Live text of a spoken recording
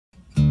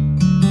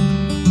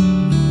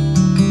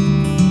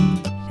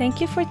Thank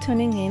you for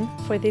tuning in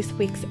for this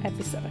week's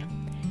episode.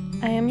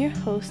 I am your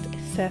host,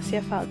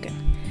 Cecia Falcon,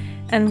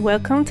 and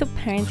welcome to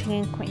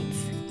Parenting in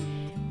Queens.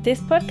 This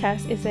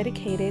podcast is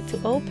dedicated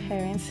to all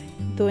parents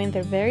doing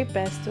their very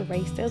best to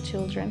raise their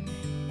children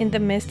in the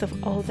midst of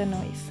all the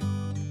noise.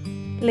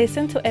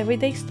 Listen to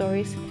everyday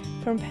stories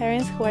from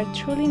parents who are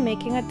truly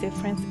making a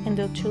difference in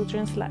their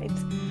children's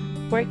lives,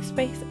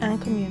 workspace,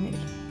 and community.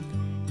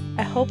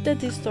 I hope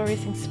that these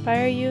stories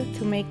inspire you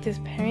to make this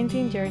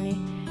parenting journey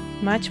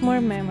much more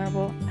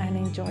memorable and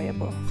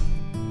enjoyable.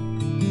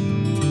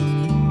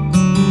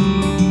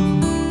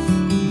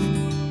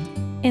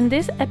 In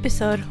this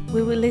episode,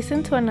 we will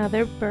listen to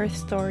another birth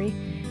story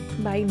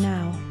by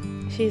Nao.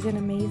 She's an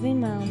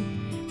amazing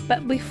mom.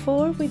 But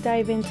before we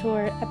dive into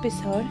our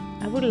episode,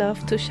 I would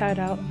love to shout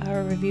out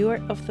our reviewer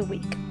of the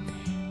week.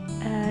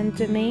 And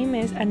the name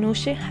is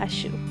Anusha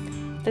Hashu.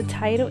 The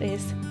title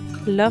is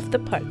Love the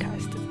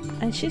Podcast.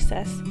 And she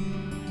says,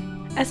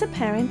 as a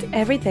parent,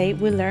 every day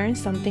we learn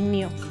something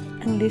new.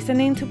 And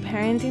listening to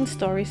parenting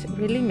stories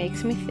really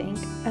makes me think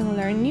and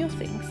learn new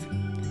things.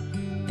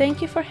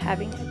 Thank you for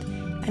having it.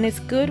 And it's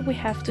good we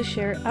have to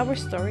share our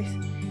stories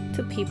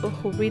to people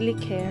who really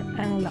care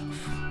and love.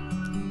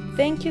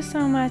 Thank you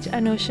so much,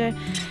 Anusha.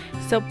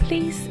 So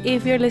please,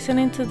 if you're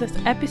listening to this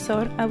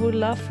episode, I would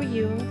love for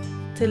you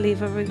to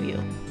leave a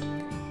review.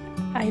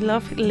 I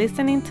love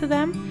listening to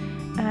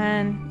them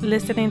and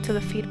listening to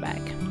the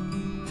feedback.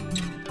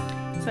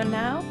 So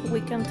now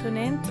we can tune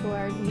in to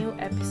our new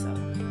episode.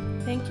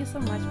 Thank you so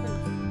much for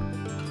listening.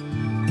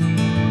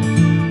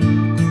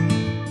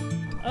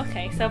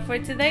 Okay, so for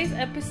today's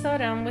episode,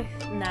 I'm with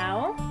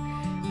Nao,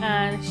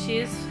 and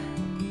she's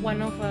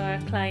one of our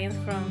clients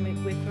from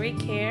Midwifery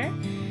Care,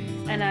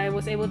 and I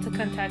was able to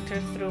contact her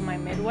through my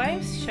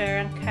midwives, Cher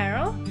and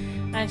Carol,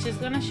 and she's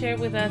going to share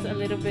with us a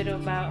little bit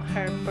about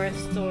her birth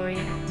story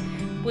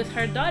with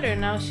her daughter.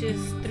 Now she's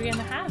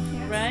 3.5,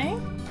 yes. Right?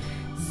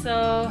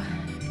 So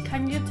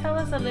can you tell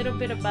us a little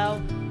bit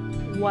about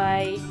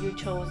why you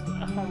chose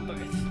a home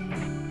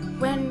birth?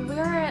 When we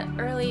were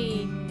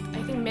early,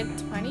 I think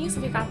mid-20s,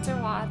 we got to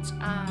watch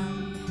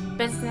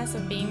Business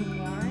of Being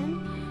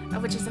Born,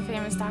 which is a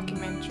famous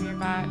documentary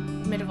about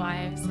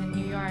midwives in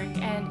New York,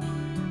 and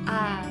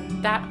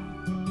that,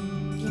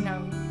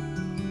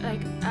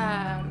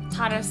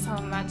 taught us so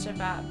much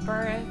about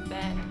birth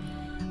and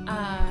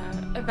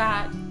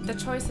about the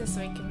choices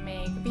we can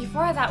make.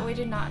 Before that, we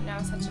did not know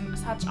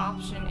such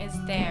option is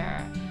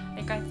there.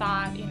 I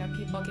thought,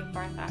 people give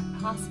birth at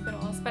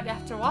hospitals, but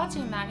after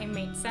watching that, it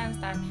made sense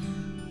that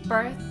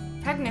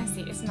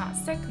pregnancy is not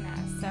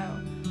sickness, so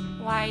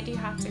why do you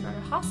have to go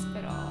to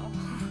hospital?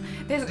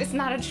 It's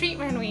not a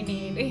treatment we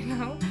need,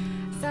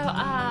 So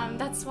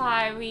that's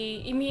why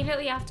we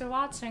immediately after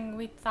watching,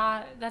 we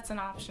thought that's an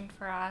option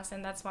for us,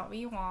 and that's what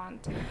we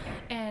want.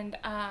 And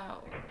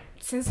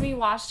since we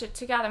watched it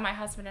together, my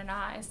husband and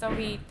I, so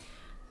we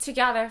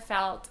together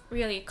felt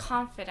really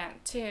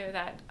confident too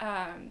that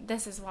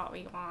this is what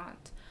we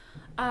want.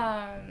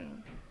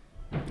 And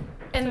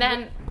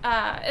then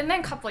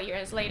a couple of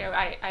years later,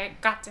 I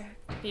got to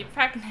be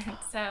pregnant.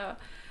 So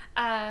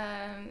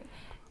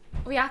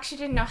we actually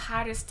didn't know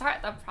how to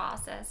start the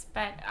process,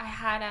 but I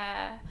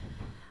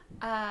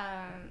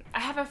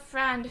have a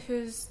friend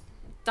whose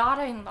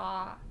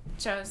daughter-in-law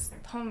chose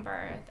home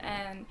birth,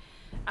 and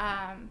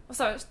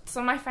so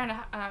my friend,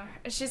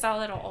 she's a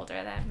little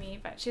older than me,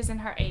 but she's in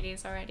her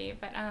 80s already.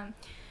 But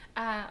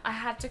I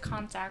had to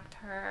contact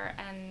her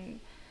and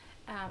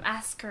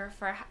ask her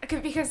for,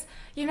 because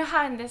you know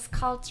how in this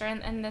culture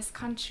and in this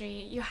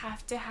country you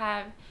have to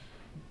have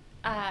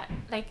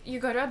you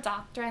go to a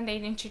doctor and they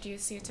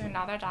introduce you to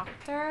another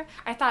doctor.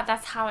 I thought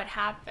that's how it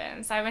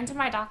happens. So I went to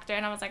my doctor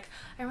and I was like,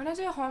 I want to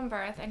do a home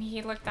birth, and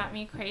he looked at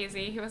me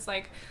crazy. He was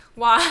like,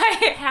 why?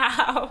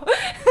 How?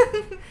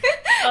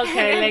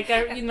 Okay,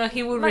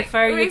 he would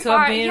refer you to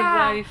a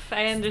midwife. Yeah.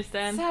 I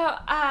understand. So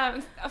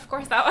of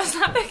course that was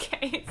not the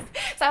case.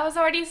 So I was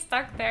already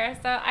stuck there.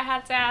 So I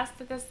had to ask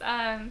this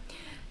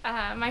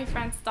my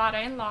friend's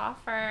daughter-in-law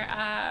for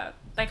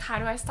how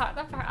do I start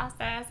the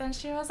process? And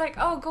she was like,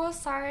 oh, go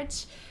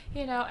search,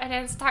 and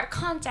then start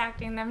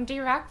contacting them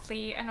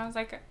directly. And I was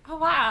like, oh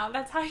wow,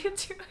 that's how you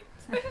do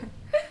it.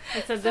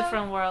 It's a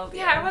different world.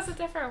 Yeah, it was a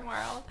different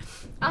world.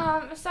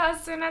 So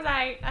as soon as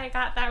I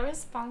got that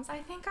response, I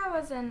think I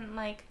was in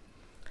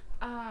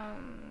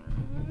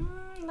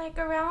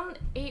around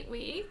 8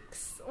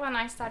 weeks when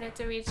I started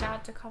to reach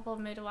out to a couple of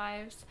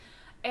midwives.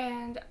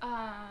 And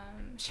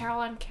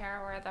Cheryl and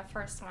Kara were the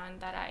first one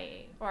that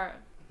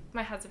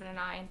my husband and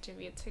I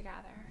interviewed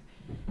together.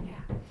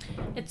 Yeah.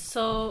 It's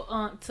so,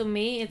 to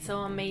me, it's so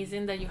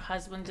amazing that your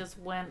husband just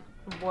went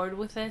aboard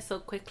with it so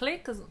quickly,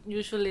 because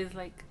usually it's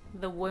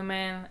the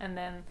women and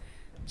then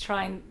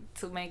trying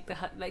to make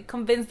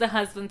convince the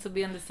husband to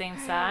be on the same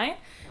side.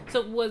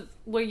 So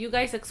were you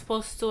guys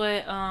exposed to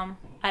it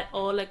at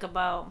all,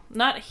 about,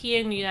 not here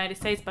in the United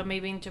States, but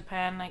maybe in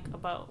Japan,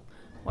 about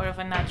more of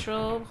a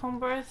natural home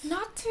birth?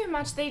 Not too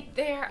much. They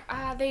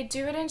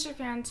do it in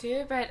Japan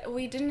too, but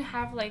we didn't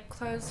have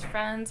close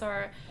friends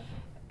or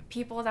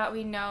people that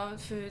we know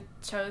who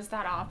chose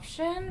that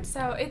option.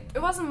 So it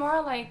was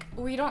more like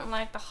we don't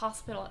like the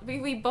hospital.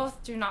 We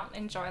both do not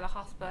enjoy the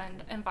hospital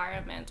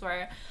environment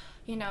where,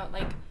 you know,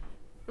 like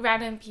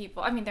random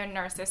people. I mean, they're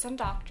nurses and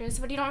doctors,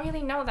 but you don't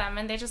really know them,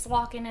 and they just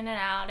walk in and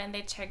out, and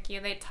they check you,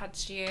 they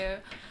touch you.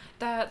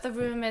 The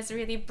room is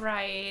really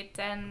bright,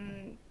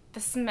 and the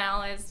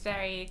smell is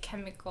very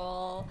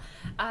chemical,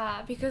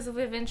 because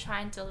we've been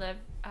trying to live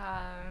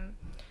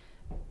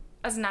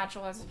as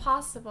natural as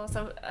possible.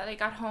 So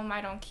like at home I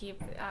don't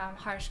keep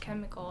harsh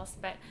chemicals,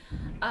 but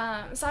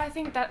so I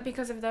think that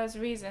because of those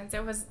reasons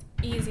it was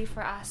easy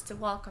for us to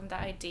welcome the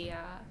idea.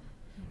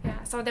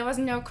 Yeah, so there was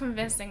no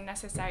convincing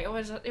necessary.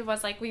 It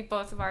was like we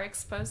both were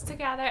exposed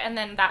together, and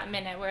then that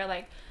minute we're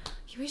like,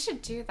 we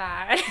should do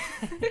that.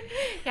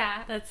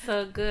 Yeah, that's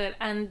so good.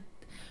 And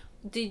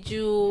did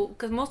you,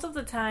 because most of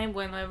the time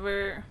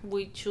whenever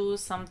we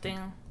choose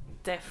something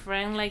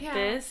different like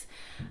this,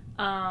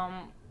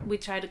 we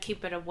try to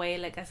keep it away,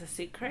 like as a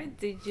secret.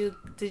 Did you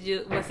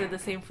was it the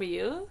same for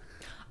you?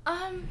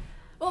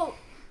 Well,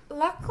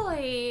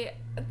 luckily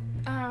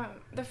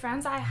the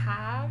friends I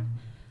have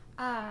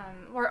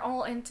were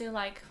all into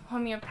like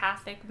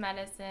homeopathic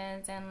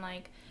medicines, and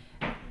like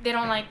they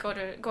don't like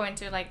go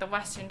into like the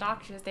Western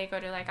doctors. They go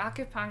to like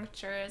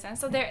acupuncturists, and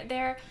so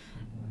they're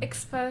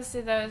exposed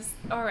to those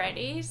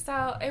already.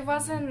 So it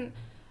wasn't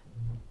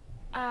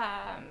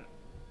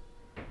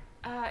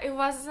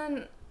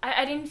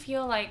I didn't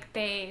feel like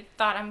they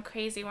thought I'm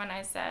crazy when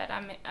I said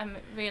I'm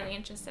really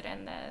interested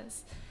in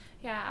this.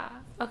 Yeah.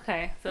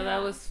 Okay, so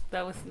that was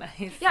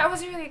nice. Yeah, it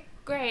was really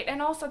great,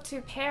 and also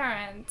to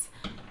parents.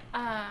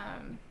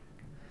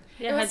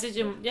 How did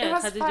your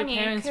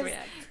parents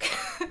react?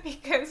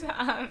 Because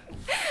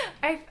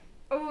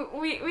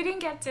we didn't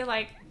get to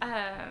like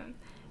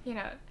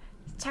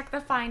check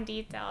the fine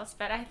details,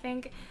 but I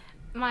think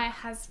my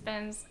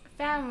husband's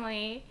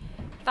family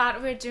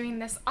thought we're doing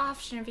this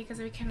option because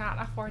we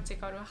cannot afford to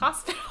go to a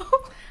hospital.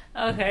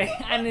 Okay,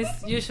 and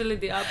it's usually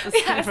the opposite.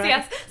 Yes, right?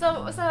 yes.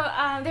 So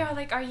they were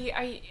like,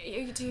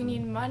 do you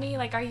need money?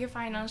 Like, are you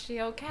financially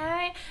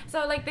okay?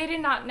 So like they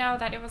did not know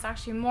that it was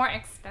actually more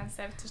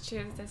expensive to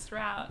choose this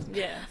route.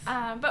 Yes.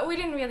 But we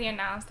didn't really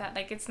announce that.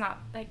 Like, it's not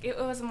like it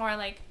was more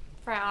like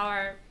for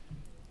our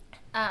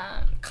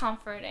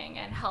comforting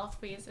and health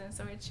reasons,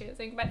 so we're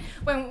choosing. But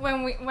when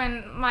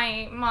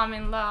my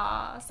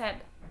mom-in-law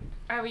said,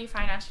 are we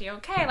financially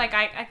okay? Like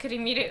I could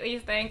immediately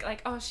think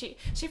like, oh, she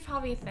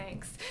probably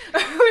thinks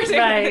we're doing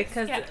right,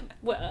 this. Because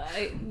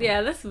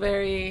that's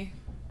very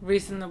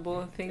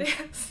reasonable thing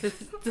to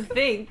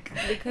think,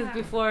 because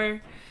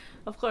before,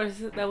 of course,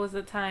 that was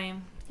the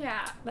time.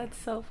 Yeah, that's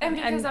so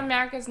funny. And because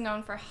America is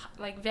known for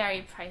like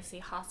very pricey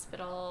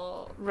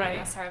hospital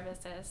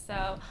services,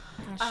 so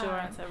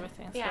insurance,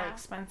 everything's very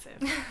expensive.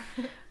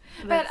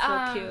 But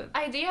so cute.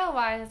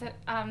 Idea-wise, that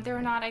they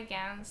were not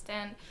against,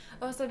 and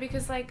also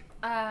because like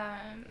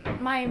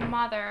my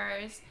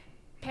mother's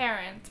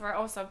parents were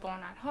also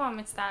born at home.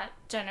 It's that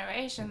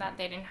generation that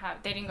they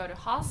didn't go to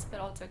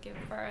hospital to give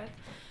birth.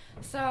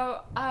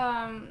 So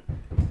and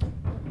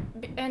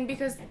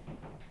because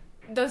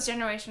those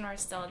generations were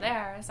still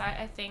there, so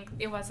I think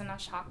it wasn't a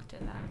shock to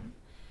them.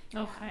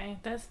 Okay,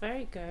 that's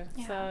very good.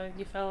 Yeah. So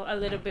you felt a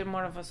little bit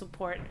more of a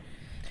support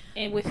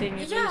within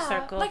your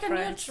circle like of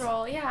friends. A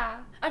neutral.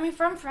 Yeah, I mean,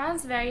 from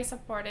friends, very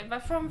supportive,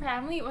 but from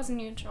family, it was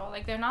neutral.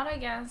 Like they're not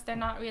against. They're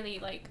not really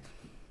like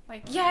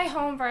yay,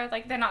 home birth.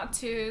 Like they're not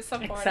too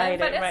supportive. Excited,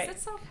 but right?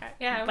 It's okay.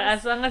 Yeah, but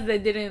as long as they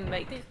didn't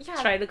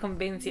try to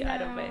convince you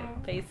out of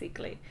it,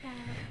 basically. Yeah.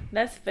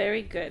 That's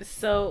very good.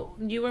 So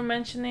you were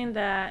mentioning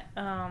that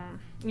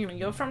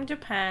you're from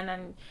Japan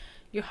and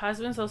your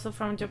husband's also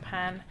from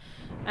Japan,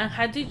 and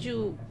how did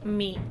you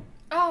meet?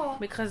 Oh,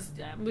 because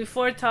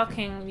before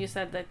talking, you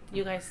said that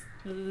you guys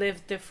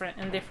live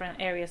in different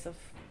areas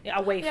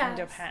away from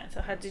Japan. So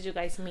how did you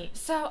guys meet?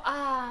 So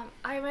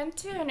I went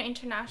to an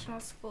international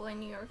school in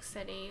New York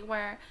City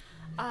where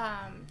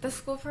the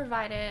school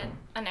provided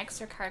an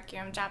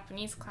extracurriculum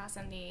Japanese class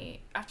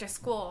after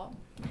school,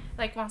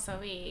 like once a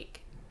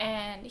week.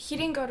 And he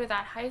didn't go to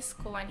that high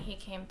school when he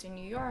came to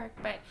New York,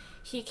 but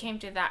he came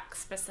to that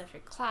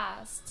specific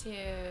class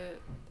to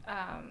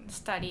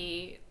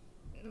study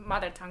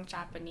mother tongue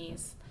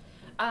Japanese.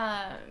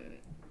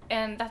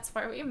 And that's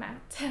where we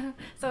met.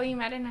 So we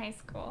met in high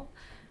school.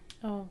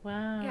 Oh,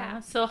 wow.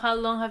 Yeah. So how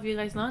long have you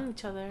guys known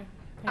each other?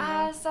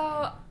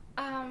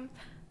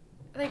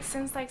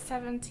 Since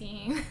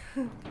 17.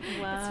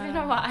 Wow. It's been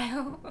a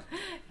while.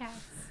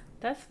 Yes.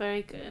 That's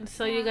very good.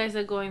 So you guys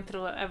are going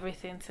through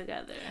everything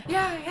together.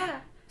 Yeah.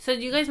 So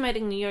you guys met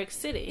in New York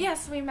City?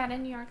 Yes, we met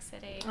in New York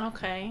City.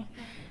 Okay.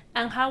 Yeah.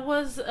 And how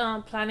was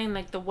planning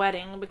the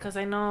wedding? Because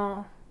I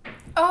know...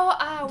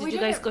 did you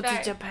guys go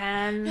to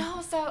Japan?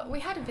 No, so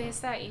we had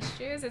visa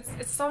issues.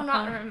 It's so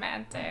not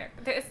romantic.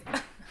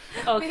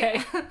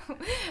 Okay.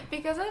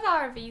 Because of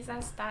our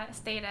visa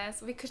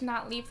status, we could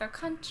not leave the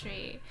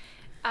country.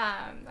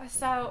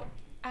 So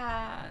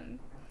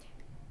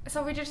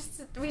we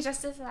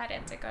just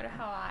decided to go to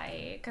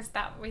Hawaii because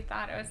we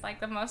thought it was like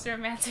the most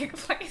romantic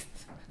place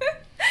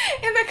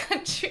in the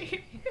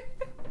country.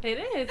 It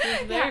is.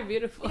 It's very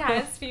beautiful.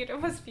 Yeah,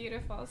 it was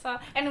beautiful. So,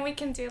 and we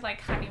can do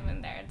like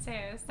honeymoon there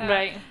too. So,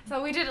 right.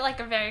 So we did like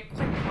a very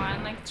quick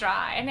one, like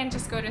dry, and then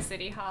just go to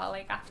City Hall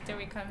like after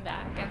we come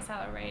back and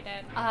celebrate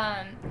it.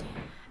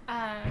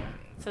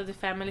 So the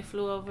family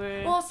flew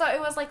over. Well, so it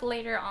was like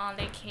later on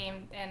they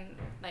came and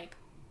like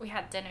we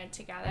had dinner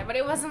together, but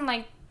it wasn't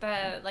like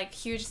the like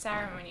huge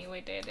ceremony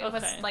we did. It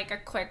was like a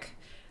quick,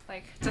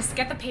 like just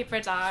get the paper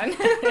done.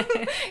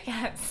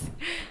 Yes.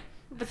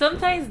 But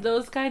sometimes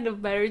those kind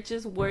of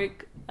marriages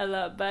work a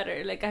lot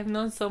better. Like I've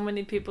known so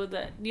many people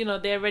that, you know,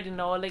 they already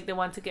know like they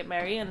want to get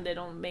married and they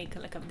don't make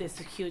like this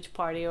huge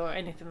party or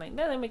anything like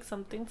that. They make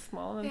something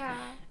small and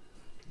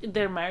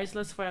their marriage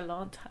lasts for a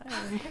long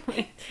time.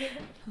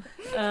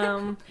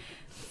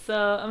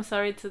 So I'm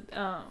sorry to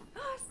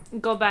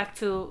go back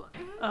to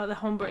the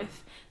home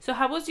birth. So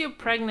how was your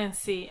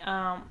pregnancy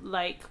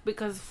like?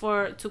 Because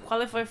to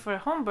qualify for a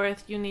home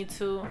birth, you need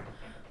to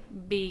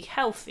be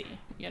healthy,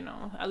 you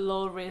know, a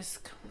low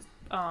risk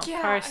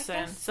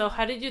person. So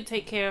how did you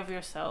take care of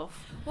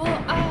yourself?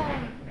 Well,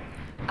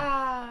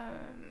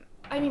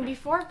 I mean,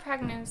 before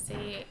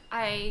pregnancy,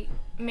 I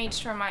made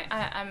sure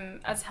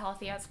I'm as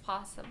healthy as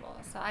possible.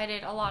 So I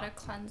did a lot of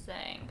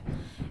cleansing,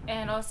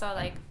 and also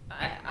like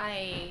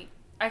I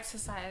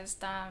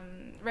exercised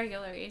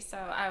regularly. So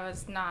I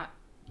was not,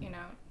 you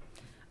know,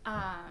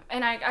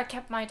 and I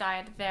kept my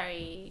diet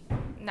very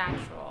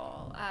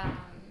natural.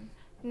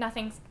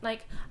 Nothing's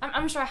like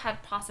I'm sure I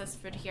had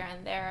processed food here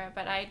and there,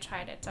 but I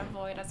tried to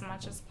avoid as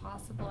much as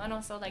possible, and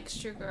also like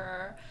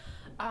sugar,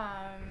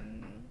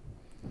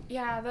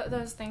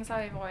 those things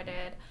I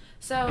avoided.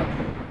 So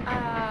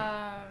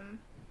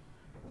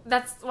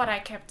that's what I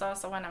kept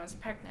also when I was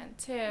pregnant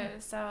too.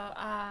 So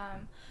I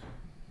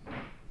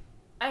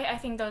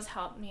think those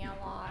helped me a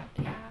lot.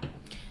 Yeah.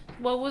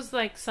 What was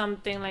like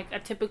something like a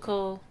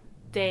typical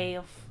day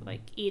of like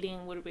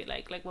eating would be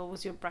like what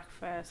was your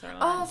breakfast or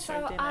lunch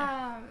or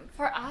dinner?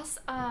 For us,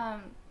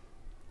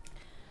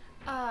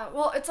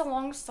 well, it's a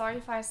long story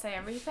if I say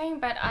everything,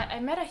 but I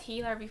met a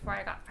healer before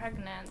I got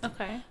pregnant.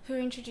 Okay. Who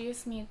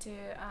introduced me to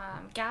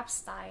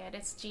GAPS diet.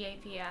 It's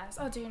GAPS.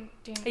 Oh, do you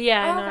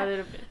Yeah, I know a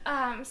little bit.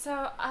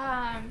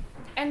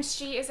 And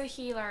she is a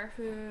healer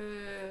who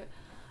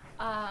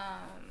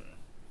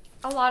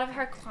a lot of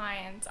her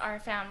clients are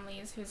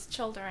families whose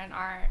children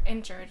are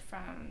injured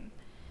from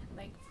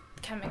like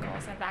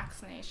chemicals and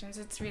vaccinations.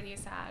 It's really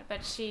sad,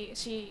 but she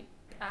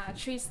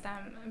treats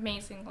them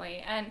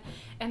amazingly,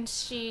 and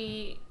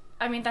she,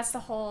 I mean, that's the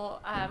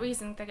whole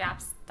reason the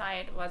GAPS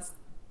diet was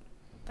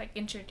like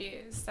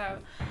introduced.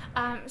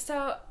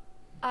 So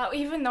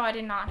even though I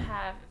did not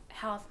have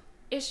health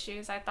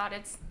issues, I thought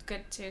it's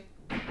good to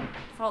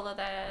follow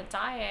the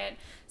diet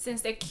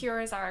since it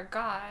cures our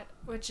gut,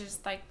 which is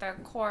like the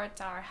core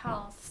to our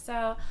health.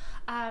 So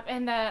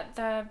and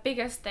the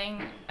biggest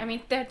thing, I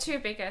mean, there are two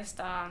biggest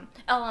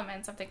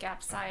elements of the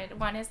GAPS diet.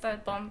 One is the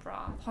bone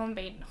broth,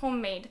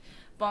 homemade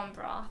bone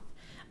broth,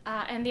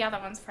 and the other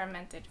one's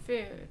fermented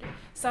food.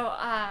 So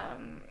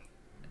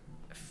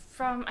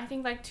from I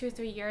think like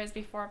 2-3 years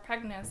before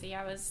pregnancy,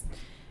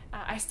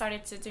 I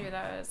started to do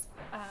those.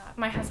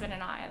 My husband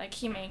and I, like,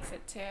 he makes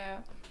it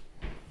too.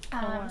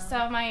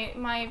 So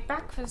my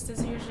breakfast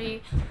is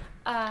usually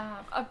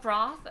a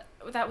broth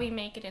that we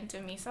make it into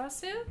miso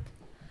soup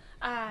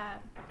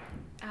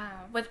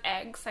with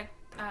eggs,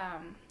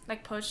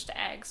 like poached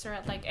eggs or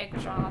like egg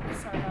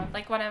drops, sort of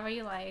like whatever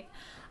you like.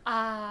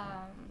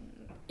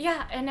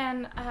 And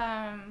then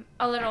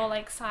a little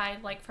like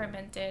side like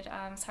fermented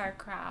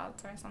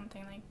sauerkraut or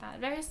something like that.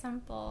 Very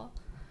simple.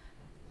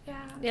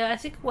 Yeah, I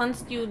think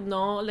once you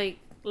know, like,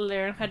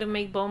 learn how to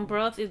make bone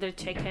broth, either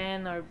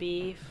chicken or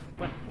beef,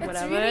 whatever.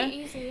 It's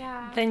really easy,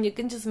 then you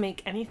can just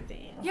make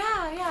anything.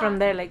 Yeah. From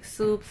there, like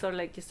soups or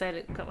like you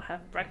said,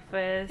 have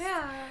breakfast.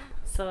 Yeah.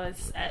 So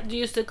it's. Do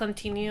you still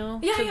continue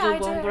to do I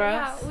bone do.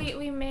 broth? Yeah,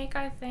 we make,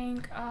 I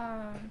think,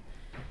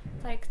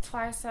 like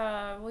twice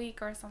a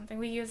week or something.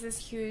 We use this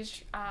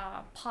huge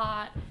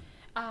pot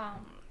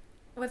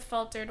with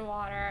filtered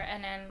water,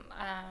 and then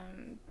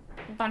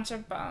bunch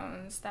of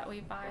bones that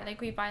we buy. Like,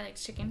 we buy like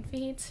chicken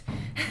feet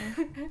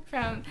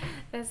from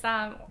this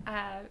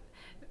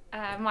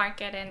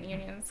market in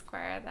Union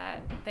Square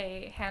that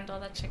they handle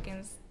the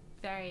chickens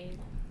very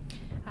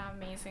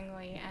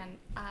amazingly,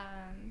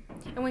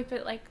 and we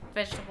put like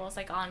vegetables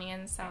like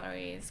onions,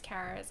 celeries,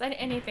 carrots, and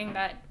anything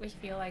that we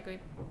feel like we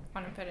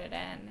want to put it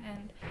in,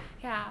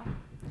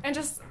 and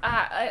just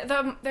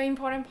the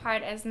important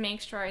part is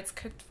make sure it's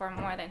cooked for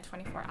more than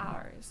 24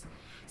 hours,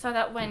 so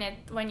that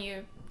when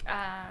you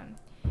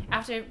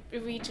after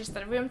it reaches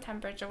the room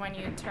temperature, when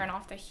you turn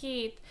off the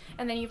heat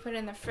and then you put it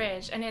in the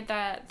fridge, and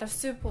the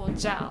soup will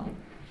gel.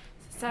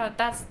 So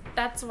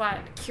that's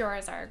what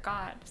cures our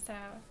gut. So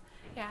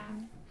yeah.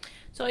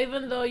 So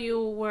even though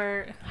you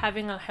were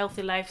having a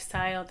healthy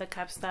lifestyle, the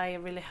GAPS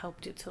diet really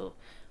helped you to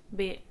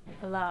be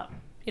a lot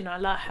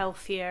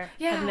healthier.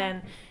 Yeah. And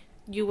then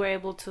you were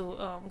able to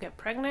get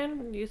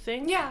pregnant, you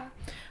think? Yeah.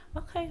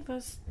 Okay,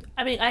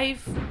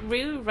 I've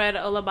really read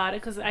all about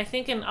it, because I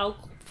think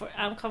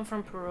I come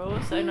from Peru,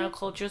 so in our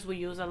cultures we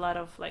use a lot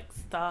of like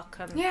stock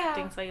and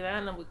things like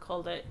that, and we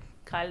called it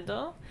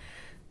caldo,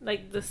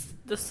 like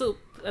the soup,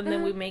 and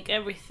then we make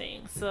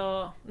everything.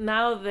 So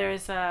now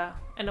there's an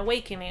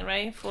awakening,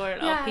 right, for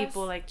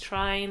people like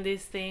trying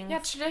these things. Yeah,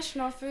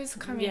 traditional food's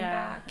coming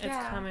back.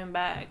 It's coming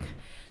back.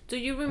 Do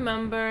you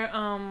remember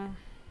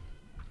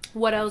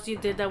what else you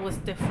did that was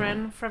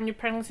different from your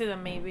pregnancy that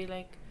maybe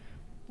like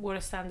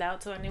would stand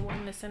out to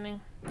anyone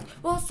listening?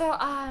 Well, so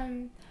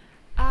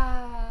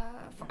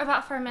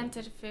about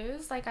fermented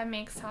foods, like I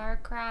make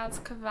sauerkrauts,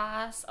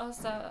 kvass,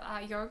 also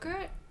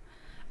yogurt.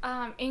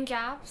 In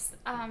GAP's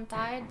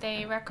diet,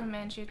 they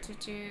recommend you to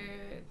do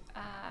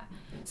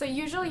so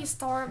usually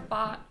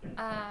store-bought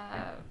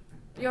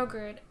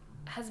yogurt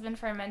has been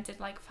fermented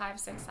like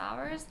 5-6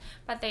 hours,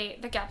 but the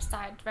GAP's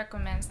diet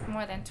recommends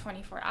more than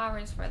 24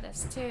 hours for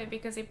this too,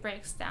 because it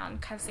breaks down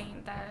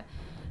casein, the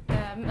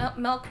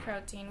milk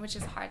protein, which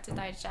is hard to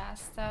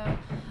digest. So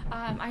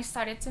I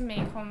started to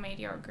make homemade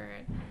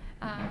yogurt.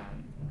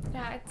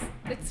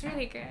 It's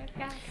really good.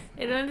 Yeah.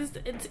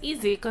 It's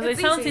easy because it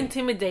sounds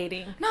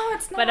intimidating. No,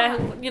 it's not.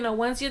 But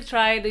once you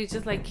try it, you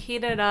just like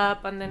heat it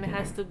up, and then it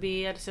has to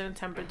be at a certain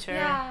temperature,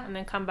 and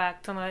then come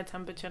back to another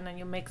temperature, and then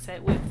you mix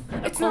it with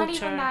It's culture, not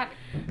even that.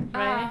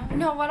 right?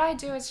 No, what I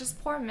do is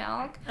just pour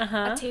milk,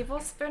 a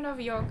tablespoon of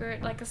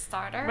yogurt, like a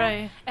starter,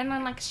 right, and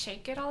then like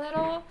shake it a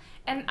little.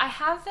 And I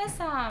have this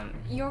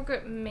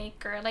yogurt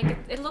maker, like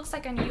it looks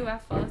like a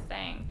UFO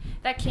thing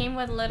that came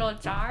with little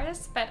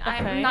jars, but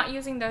I'm not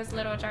using those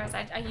little jars.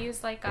 I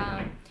use like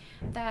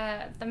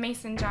the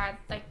mason jar,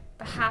 like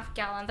the half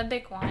gallon, the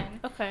big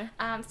one. Okay.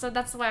 So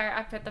that's where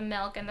I put the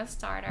milk and the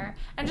starter,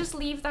 and just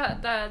leave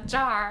the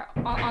jar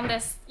on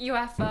this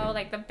UFO,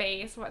 like the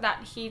base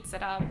that heats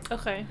it up.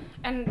 Okay.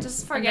 And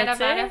just forget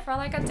about it for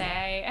like a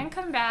day and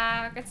come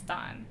back. It's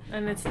done.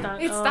 And it's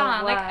done. It's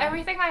done. Wow. Like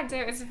everything I do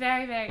is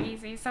very, very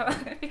easy. So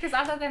because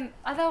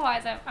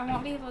otherwise I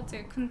won't be able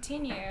to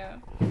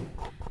continue.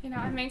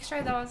 I make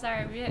sure those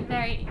are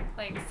very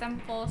like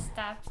simple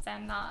steps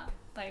and not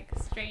like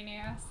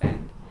strenuous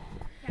and.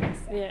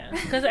 Yeah,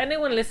 because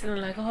anyone listening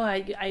like,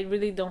 I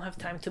really don't have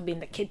time to be in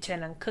the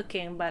kitchen and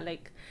cooking, but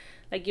like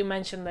you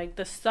mentioned, like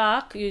the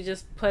stock, you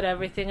just put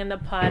everything in the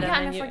pot, and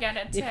then you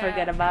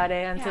forget about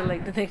it until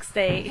like the next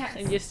day,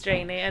 and you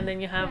strain it, and then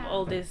you have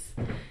all these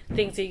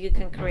things that you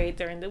can create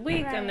during the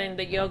week, and then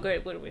the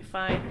yogurt would be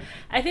fine.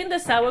 I think the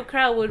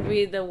sauerkraut would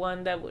be the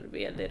one that would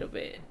be a little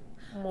bit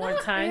more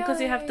time,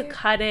 because you have to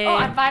cut it.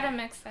 I'd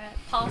Vitamix it.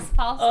 Pulse.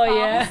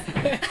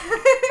 Yeah.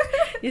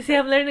 You see,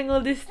 I'm learning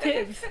all these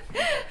tips.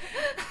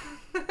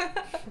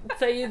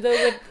 So you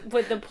do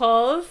with the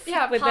pulse,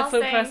 with the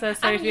food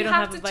processor, if you don't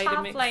have a Vitamix. You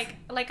have to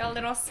chop like a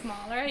little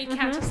smaller. You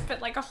can't just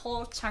put like a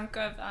whole chunk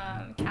of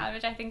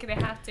cabbage. I think they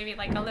have to be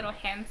like a little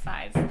hand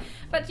size.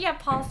 But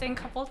pulsing a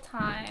couple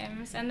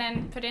times, and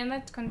then put it in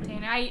the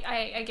container.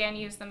 I again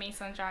use the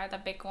mason jar, the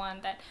big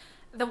one that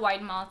the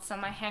wide mouth, so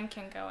my hand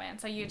can go in.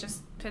 So you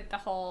just put the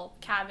whole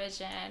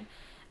cabbage in,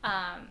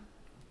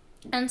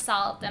 and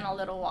salt and a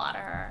little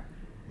water.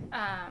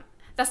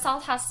 The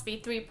salt has to be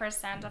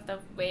 3% of the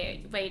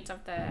weight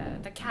of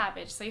the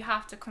cabbage, so you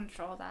have to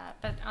control that.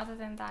 But other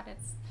than that,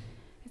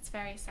 it's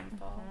very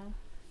simple.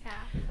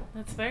 Yeah.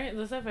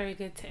 Those are very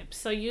good tips.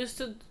 So you used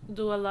to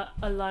do a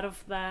lot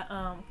of that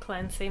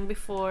cleansing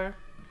before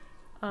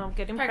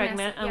getting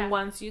pregnant, and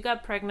once you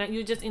got pregnant,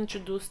 you just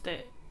introduced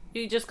it.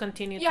 You just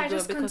continue to do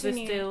it because it's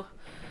still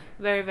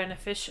very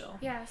beneficial.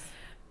 Yes.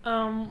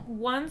 How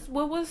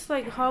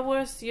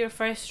was your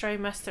first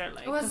trimester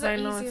like? It was the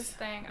easiest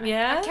thing.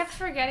 Yeah? I kept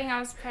forgetting I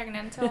was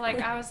pregnant until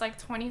like I was like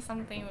 20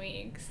 something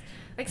weeks.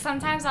 Like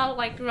sometimes I'll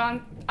like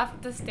run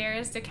up the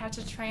stairs to catch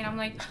a train. I'm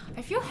like,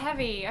 I feel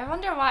heavy. I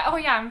wonder why. Oh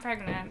yeah, I'm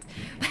pregnant.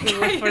 You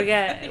would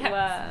forget. Yes.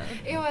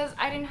 Wow.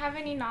 I didn't have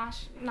any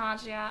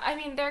nausea. I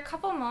mean, there are a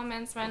couple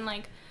moments when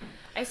like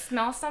I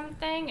smell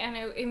something and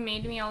it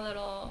made me a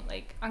little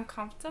like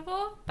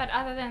uncomfortable. But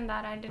other than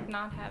that, I did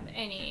not have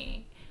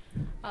any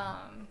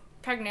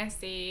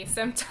pregnancy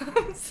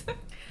symptoms.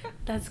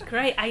 That's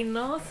great. I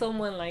know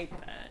someone like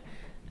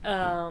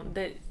that.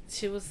 That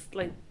she was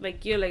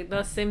like you, like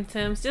no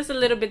symptoms, just a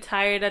little bit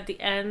tired at the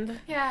end.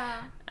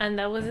 Yeah. And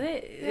that was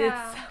it.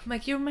 Yeah. It's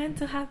like you're meant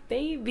to have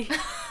babies.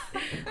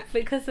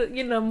 Because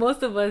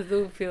most of us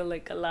do feel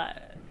like a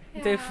lot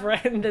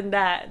different than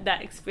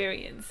that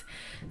experience.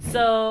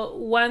 So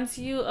once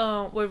you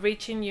were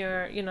reaching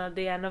your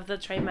the end of the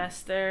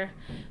trimester,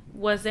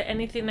 was there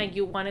anything that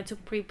you wanted to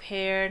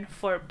prepare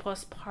for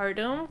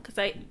postpartum?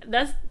 Because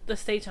that's the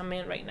stage I'm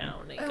in right now.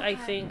 Like I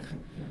think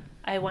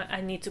I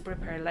need to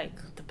prepare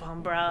like the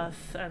bone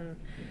broth and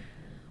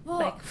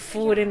like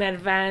food in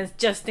advance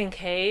just in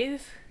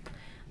case.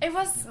 It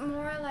was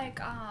more like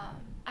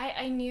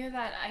I knew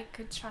that I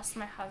could trust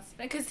my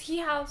husband because he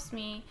helps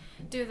me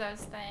do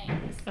those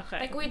things. Okay.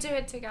 Like we do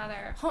it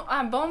together.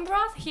 Bone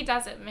broth, he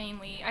does it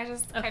mainly. I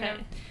just kind of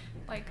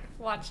like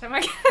watch him,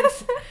 I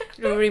guess.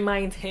 You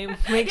remind him.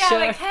 Make sure.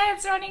 Yeah, like, hey,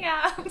 it's running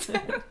out.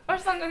 Or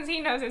sometimes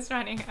he knows it's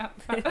running out.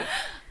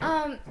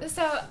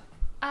 So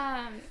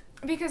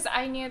because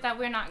I knew that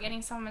we're not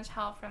getting so much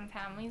help from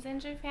families in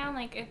Japan.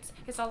 Like,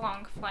 it's a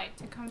long flight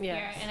to come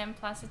here, and then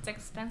plus it's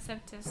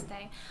expensive to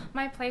stay.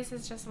 My place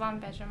is just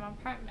 1-bedroom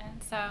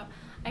apartment, so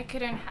I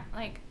couldn't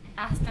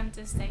ask them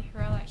to stay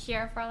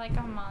here for like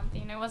a month.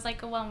 You know, it was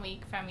like 1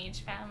 week from each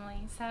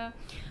family. So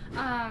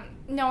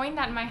knowing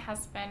that my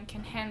husband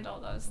can handle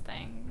those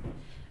things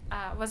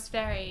was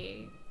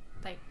very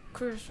like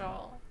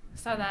crucial.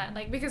 So that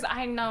because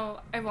I know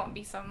I won't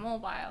be so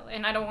mobile,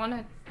 and I don't want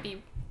to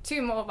be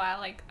too mobile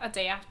like a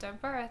day after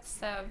birth.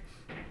 So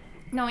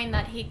knowing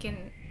that he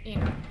can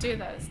do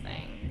those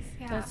things.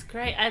 Yeah. That's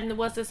great. And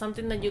was it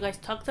something that you guys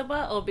talked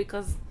about, or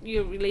because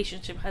your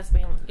relationship has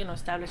been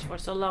established for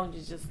so long,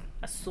 you just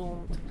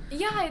assumed?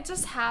 Yeah, it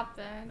just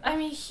happened. I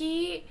mean,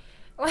 he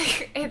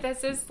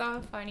this is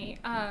so funny.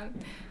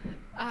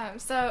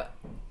 So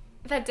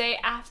the day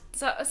after,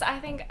 so I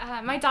think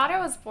my daughter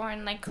was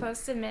born like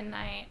close to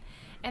midnight.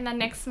 And the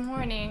next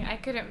morning, I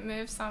couldn't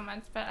move so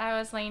much, but I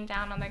was laying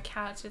down on the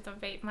couch with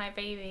my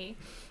baby,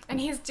 and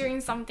he's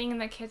doing something in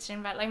the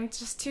kitchen, but I'm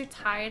just too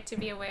tired to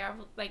be aware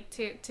of,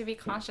 to be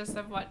conscious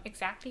of what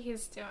exactly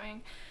he's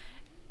doing.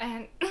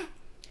 And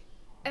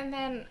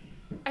then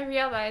I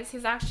realized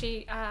he's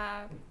actually,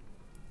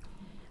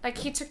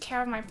 he took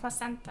care of my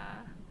placenta.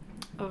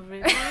 Oh,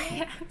 really?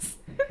 Yes.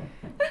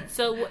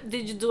 So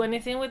did you do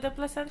anything with the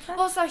placenta?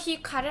 Well, so he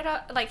cut it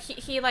up,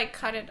 he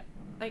cut it,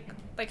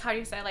 how do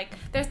you say,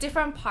 there's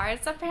different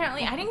parts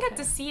apparently. I didn't get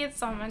to see it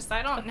so much, so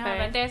I don't know,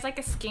 but there's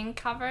a skin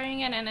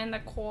covering and then the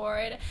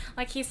cord,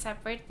 he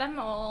separated them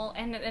all,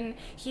 and then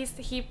he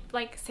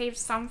saved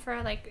some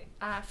for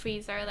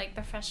freezer,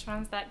 the fresh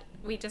ones that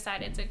we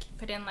decided to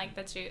put in the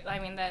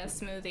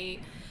smoothie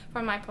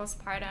for my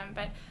postpartum,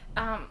 but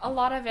a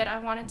lot of it I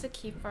wanted to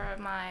keep for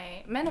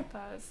my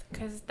menopause,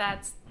 because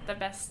that's the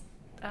best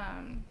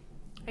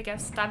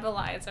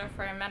stabilizer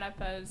for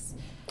menopause.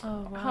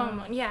 Oh, wow.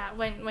 Hormone. Yeah,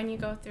 when you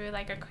go through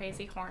a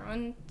crazy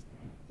hormone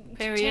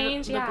period,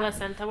 change. the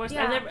placenta works.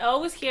 Yeah. I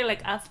always hear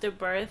after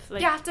birth,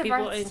 after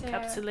people birth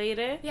encapsulate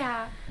it.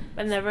 Yeah.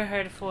 But never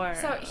heard for.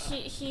 So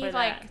he for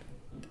that.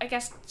 I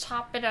guess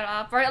chop it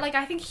up, or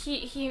I think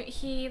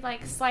he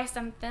sliced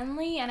them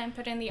thinly and then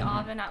put in the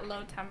oven at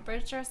low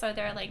temperature, so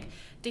they're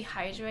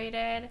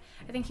dehydrated.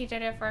 I think he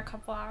did it for a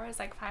couple hours,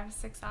 5 or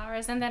 6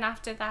 hours, and then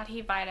after that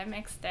he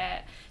Vitamixed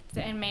it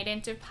and made it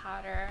into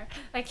powder.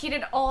 He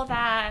did all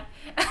that.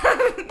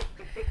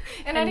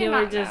 and I did you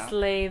not were just know.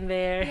 laying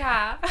there.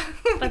 Yeah.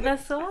 But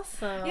that's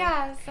awesome.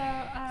 Yeah.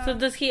 So. So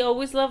does he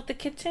always love the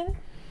kitchen?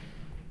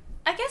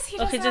 I guess he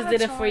doesn't just have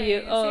did a it for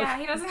you. choice. Oh. Yeah,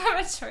 he doesn't have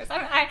a choice.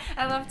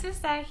 I love to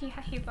say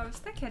he loves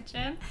the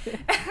kitchen,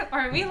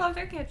 or we love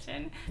the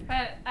kitchen.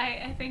 But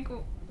I think,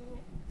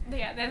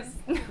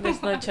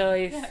 there's no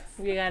choice. Yes.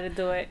 You gotta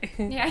do it.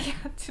 Yeah, you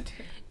have to do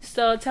it.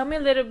 So tell me a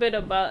little bit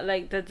about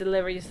the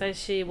delivery. You said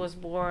she was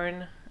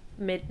born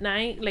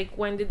midnight.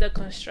 When did the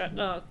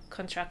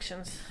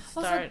contractions start?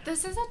 Well, so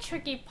this is a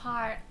tricky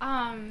part.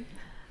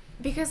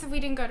 Because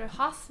we didn't go to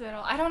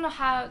hospital. I don't know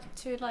how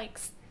to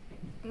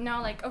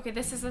know okay,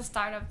 this is the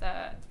start of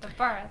the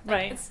birth.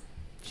 Right. It's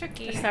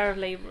tricky. The start of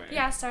labor.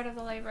 Yeah, start of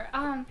the labor.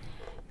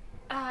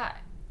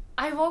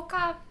 I woke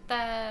up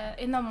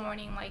in the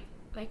morning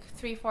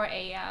 3-4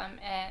 a.m.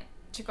 and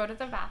to go to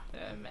the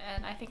bathroom,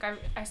 and I think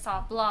I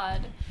saw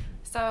blood.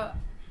 So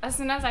as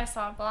soon as I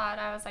saw blood,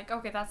 I was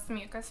okay, that's the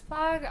mucus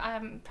plug.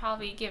 I'm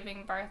probably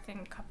giving birth in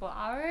a couple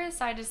hours.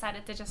 So I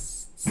decided to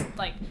just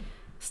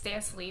stay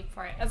asleep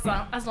for it as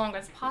long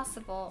as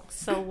possible.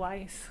 So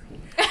wise.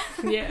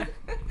 Yeah.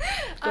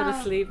 Go to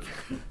sleep.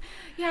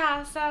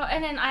 Yeah. So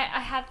and then I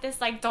had this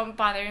don't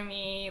bother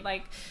me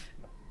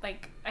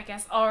I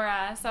guess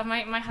aura. So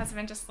my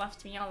husband just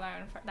left me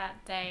alone for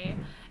that day,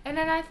 and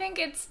then I think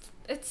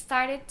it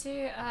started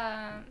to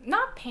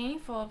not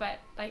painful, but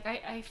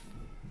I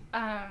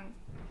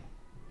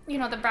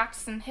the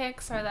Braxton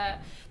Hicks or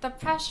the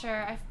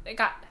pressure it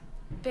got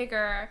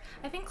bigger.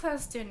 I think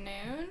close to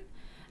noon.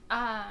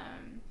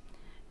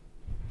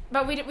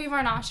 But we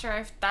were not sure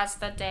if that's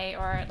the day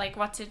or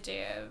what to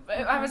do.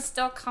 But I was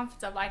still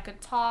comfortable. I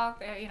could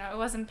talk. It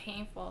wasn't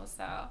painful.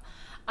 So,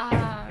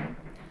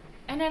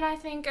 and then I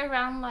think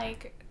around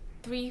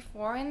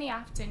 3-4 in the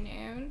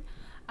afternoon,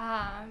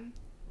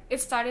 it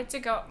started to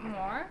go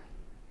more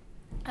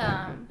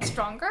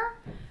stronger.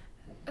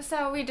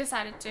 So we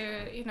decided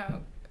to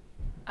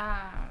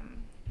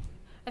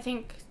I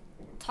think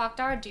talk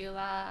to our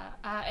doula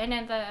and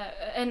then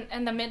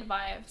and the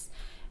midwives.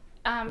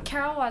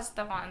 Carol was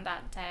the one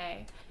that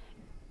day,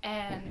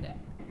 and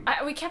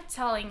we kept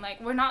telling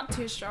we're not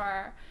too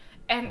sure,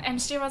 and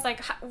she was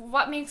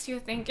what makes you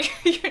think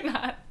you're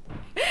not,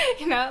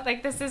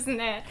 this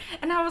isn't it?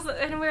 And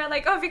we were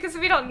oh, because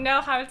we don't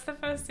know how it's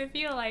supposed to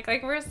feel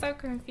we're so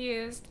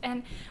confused.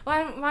 And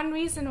one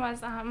reason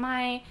was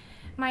my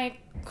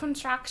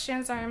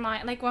contractions or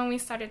when we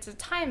started to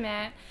time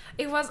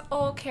it was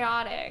all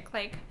chaotic,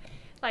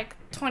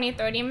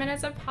 20-30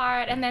 minutes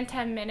apart and then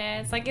 10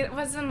 minutes, it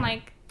wasn't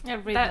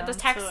the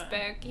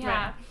textbook.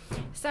 Yeah. Right.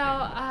 So,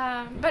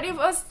 but it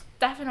was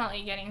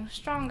definitely getting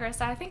stronger.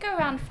 So I think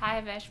around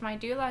 5ish, my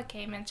doula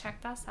came and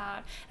checked us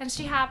out, and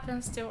she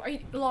happens to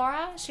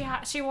Laura.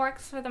 She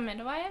works for the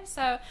midwife,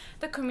 so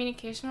the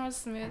communication was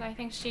smooth. I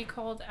think she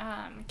called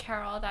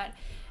Carol that.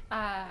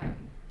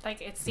 Like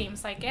it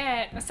seems like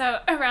it. So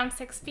around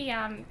 6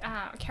 p.m.,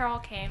 Carol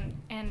came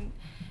and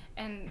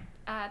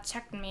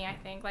checked me. I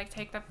think like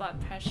take the blood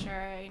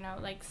pressure,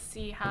 like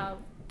see how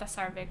the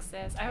cervix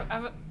is.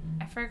 I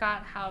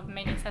forgot how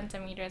many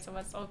centimeters it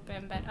was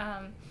open, but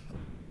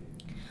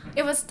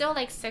it was still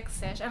like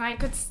 6ish, and I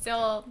could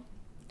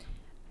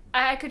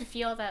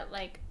feel that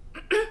like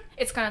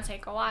it's gonna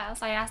take a while.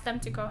 So I asked them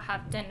to go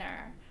have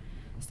dinner,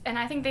 and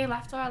I think they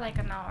left for like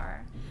an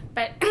hour,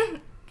 but.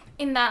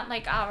 In that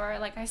like hour,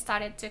 like I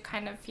started to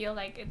kind of feel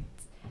like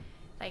it's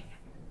like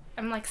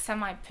I'm like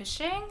semi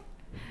pushing.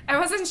 I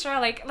wasn't sure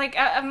like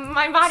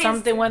my body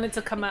something wanted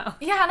to come out.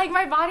 Yeah, like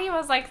my body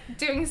was like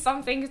doing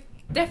something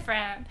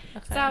different.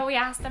 Okay. So we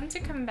asked them to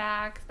come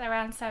back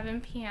around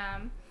 7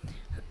 p.m.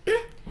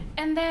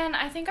 And then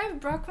I think I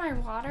broke my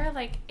water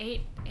like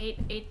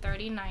 8:30,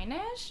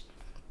 9ish.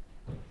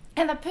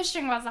 And the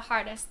pushing was the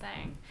hardest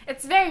thing.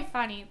 It's very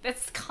funny.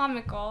 It's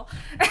comical.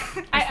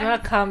 It's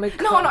not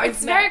comical. No,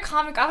 it's very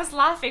comical. I was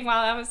laughing while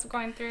I was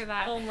going through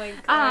that. Oh my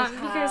gosh,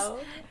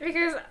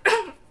 because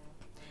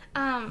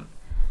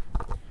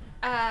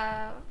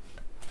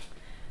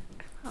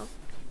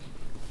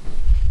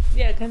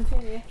yeah,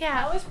 continue.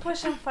 Yeah. How is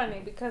pushing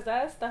funny? Because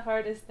that's the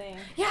hardest thing.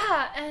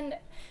 Yeah, and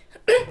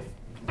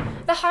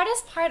the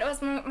hardest part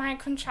was my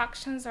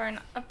contractions were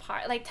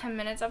apart, like 10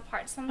 minutes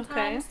apart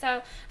sometimes. Okay.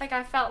 So, like,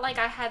 I felt like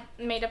I had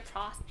made a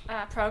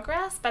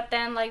progress, but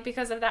then, like,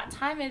 because of that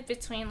time in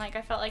between, like,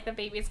 I felt like the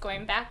baby's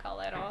going back a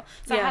little.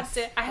 So yes,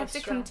 I had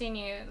to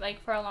continue,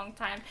 like, for a long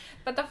time.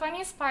 But the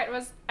funniest part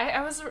was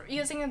I was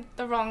using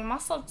the wrong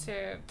muscle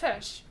to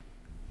push.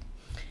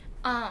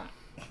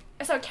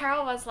 So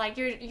Carol was like,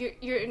 you're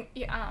doing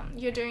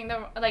you're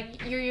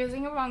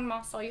using the wrong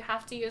muscle. You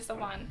have to use the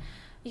one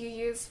you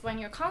use when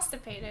you're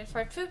constipated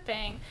for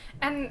pooping,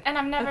 and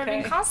I've never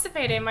been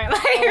constipated in my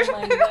life. Oh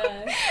my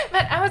god!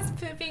 But I was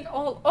pooping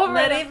all over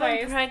the place. Not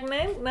even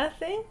pregnant?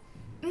 Nothing?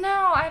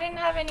 No, I didn't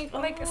have any.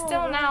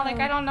 Still now,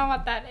 I don't know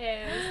what that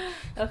is.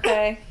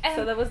 Okay,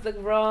 so that was the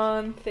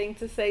wrong thing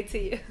to say to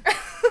you.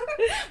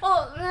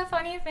 Well, the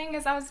funny thing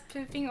is, I was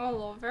pooping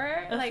all over,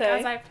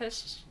 as I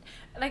pushed.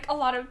 Like a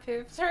lot of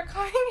poops were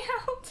coming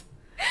out.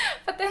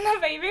 But then the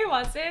baby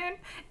wasn't,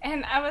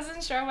 and I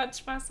wasn't sure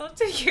which muscle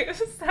to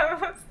use, so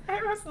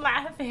I was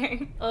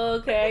laughing.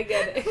 Okay, I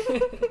get it.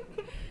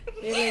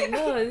 You're like,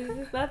 no, this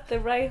is not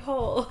the right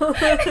hole.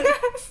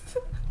 Yes.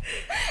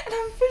 And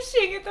I'm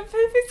pushing it, the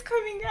poop is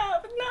coming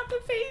out, but not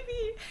the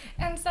baby.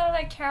 And so,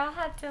 Carol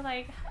had to,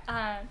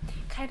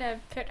 kind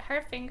of put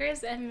her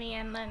fingers in me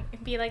and then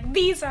be like,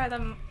 these are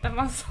the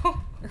muscles.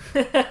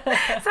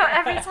 So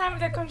every time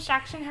the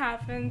contraction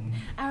happened,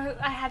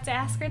 I had to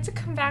ask her to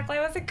come back.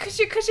 I was like,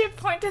 could you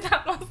point to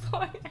that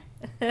muscle?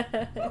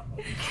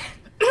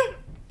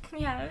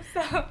 Yeah,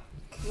 so.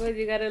 Well,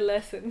 you got a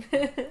lesson.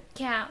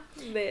 Yeah.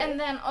 There. And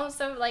then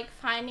also,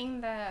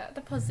 finding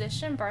the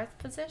position, birth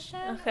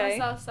position, was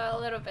also a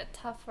little bit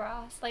tough for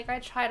us. I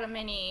tried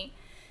many,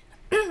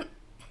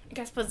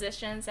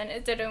 positions, and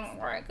it didn't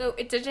work.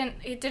 It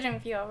didn't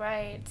feel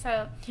right.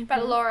 So,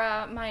 but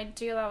Laura, my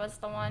doula, was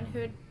the one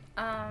who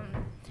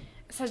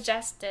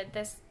suggested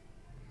this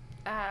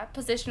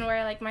position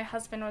where, my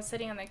husband was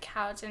sitting on the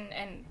couch,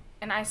 and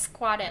I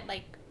squatted,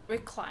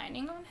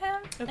 reclining on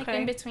him,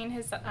 in between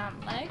his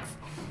legs,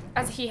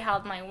 as he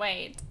held my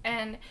weight,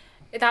 and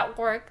that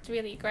worked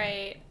really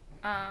great.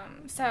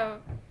 So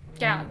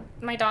yeah,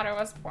 my daughter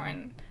was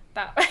born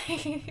that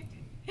way,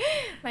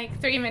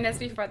 3 minutes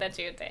before the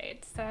due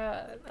date. So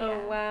yeah.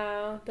 Oh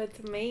wow, that's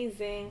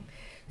amazing.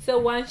 So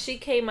once she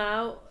came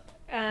out,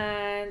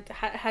 and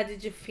how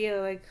did you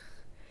feel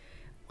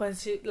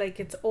once you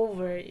it's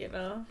over?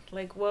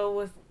 What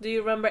was? Do you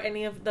remember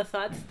any of the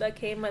thoughts that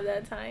came at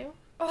that time?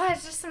 Oh, I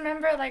just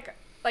remember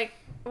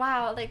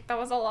wow, that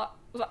was a lot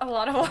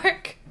of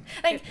work.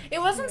 It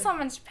wasn't so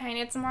much pain,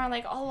 it's more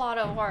a lot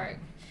of work.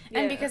 Yeah.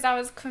 And because I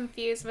was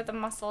confused with the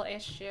muscle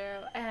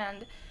issue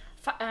and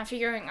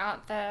figuring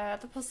out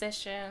the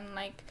position,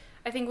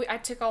 I think I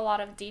took a lot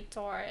of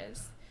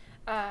detours.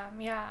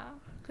 Yeah.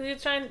 Because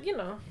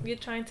you're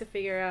trying to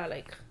figure out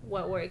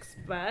what works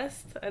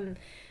best, and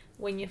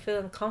when you feel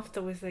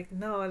uncomfortable, it's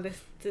no,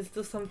 let's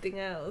do something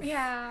else.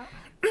 Yeah.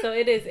 So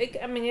it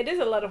is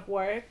a lot of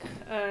work.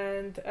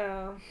 And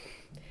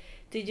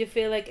did you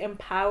feel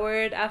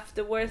empowered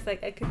afterwards, I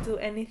could do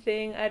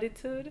anything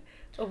attitude,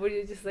 or were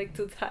you just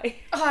too tired?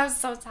 Oh, I was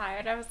so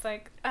tired. I was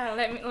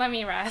let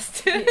me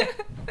rest. Yeah.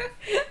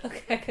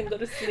 Okay, I can go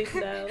to sleep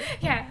now.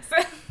 Yes.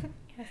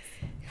 Yes.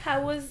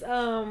 How was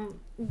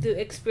the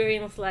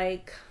experience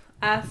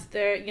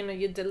after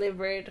you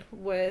delivered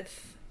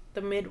with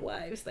the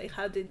midwives? Like,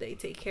 how did they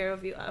take care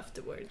of you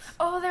afterwards?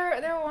 Oh,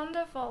 they're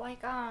wonderful.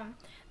 Like,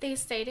 they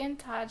stayed in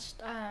touch.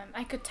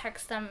 I could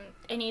text them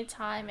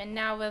anytime, and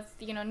now with,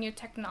 you know, new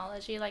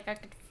technology, like I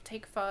could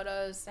take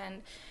photos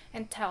and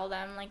tell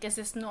them, like, is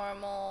this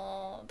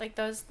normal? Like,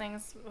 those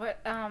things. But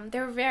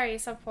they're very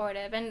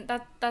supportive, and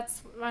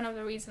that's one of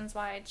the reasons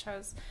why I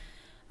chose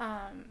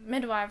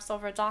midwives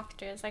over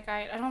doctors. Like,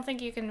 I don't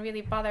think you can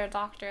really bother a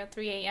doctor at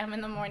 3 a.m.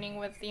 in the morning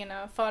with, you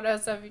know,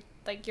 photos of,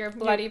 like, your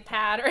bloody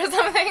pad or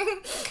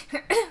something.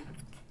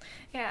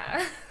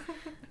 Yeah.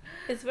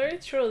 It's very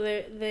true.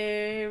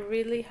 They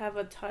really have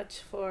a touch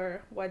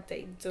for what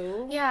they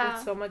do. Yeah.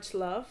 With so much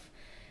love,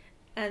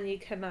 and you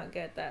cannot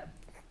get that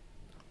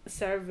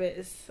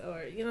service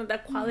or, you know,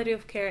 that quality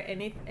of care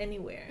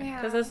anywhere.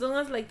 Because as soon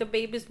as, like, the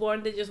baby's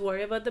born, they just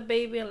worry about the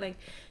baby, and, like,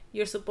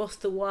 you're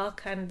supposed to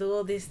walk and do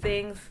all these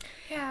things.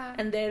 Yeah.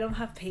 And they don't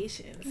have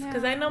patience.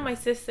 Because I know my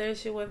sister,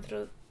 she went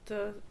through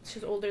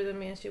she's older than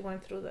me, and she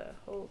went through the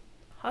whole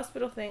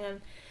hospital thing,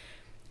 and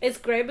it's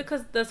great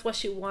because that's what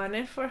she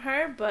wanted for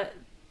her, but,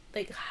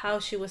 like, how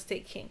she was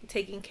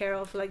taking care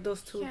of, like,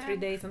 those 2-3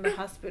 days in the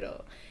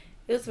hospital,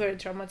 it was very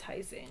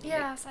traumatizing.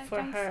 Yes, like, I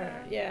for think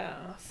her. so.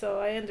 Yeah, so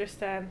I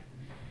understand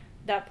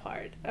that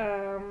part.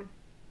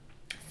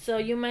 So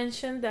you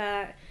mentioned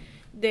that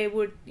they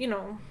would, you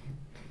know,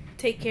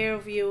 take care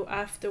of you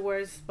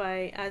afterwards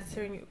by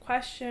answering your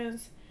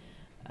questions.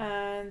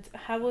 And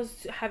how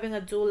was having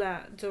a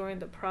doula during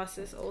the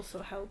process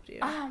also helped you?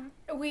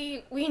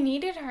 We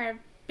needed her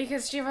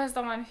because she was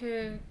the one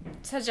who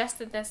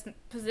suggested this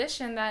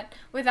position, that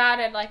without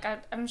it, like,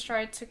 I'm sure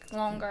it took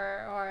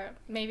longer, or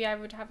maybe I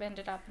would have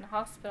ended up in a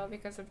hospital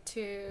because of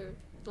 2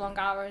 long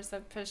hours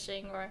of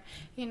pushing, or,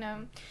 you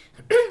know.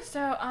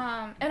 So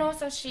and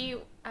also she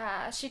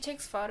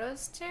takes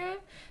photos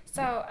too,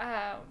 so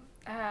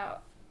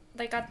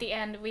like, at the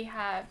end we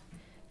have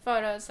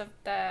photos of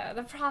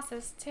the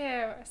process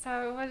too,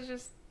 so it was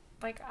just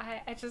like,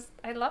 I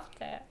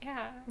loved it.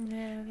 Yeah,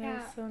 that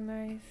was so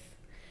nice.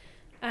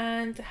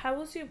 And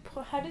how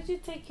did you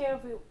take care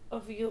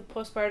of your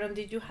postpartum?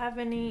 Did you have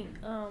any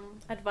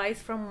advice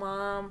from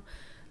mom,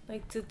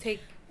 like, to do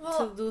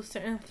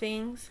certain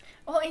things?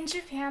 Well, in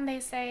Japan they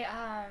say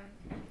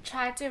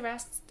try to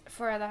rest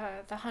for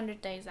the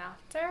 100 days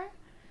after,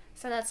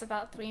 so that's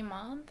about 3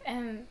 months,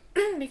 and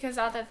because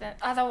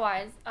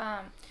otherwise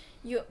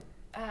you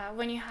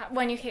when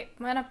you hit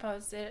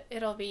menopause,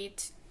 it'll be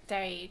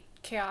very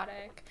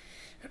chaotic.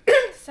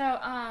 So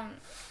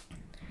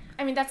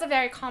I mean, that's a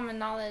very common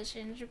knowledge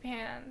in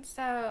Japan.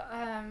 So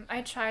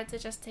I tried to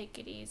just take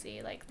it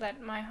easy, like,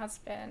 let my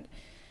husband,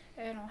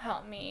 you know,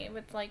 help me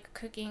with, like,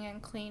 cooking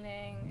and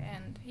cleaning,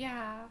 and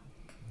yeah.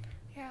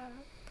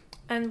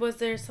 And was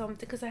there something,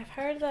 because I've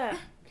heard that,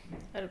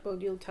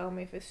 but you'll tell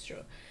me if it's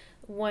true,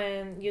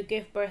 when you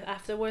give birth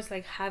afterwards,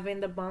 like,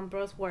 having the bone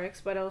broth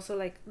works, but also,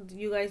 like,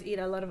 you guys eat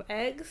a lot of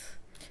eggs?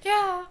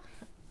 Yeah.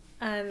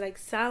 And, like,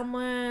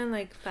 salmon,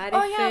 like, fatty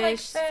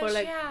fish, like for,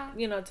 like, yeah,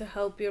 you know, to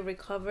help you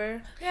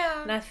recover.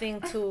 Yeah.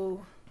 Nothing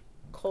too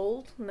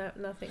cold.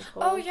 Nothing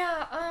cold. Oh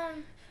yeah.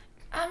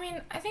 I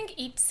mean, I think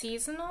eat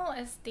seasonal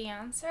is the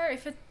answer.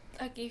 If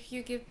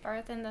you give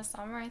birth in the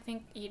summer, I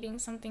think eating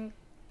something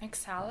like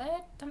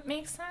salad, that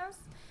makes sense,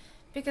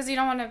 because you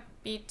don't want to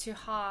be too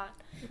hot.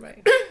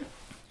 Right.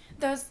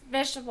 Those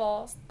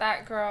vegetables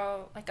that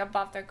grow, like,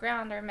 above the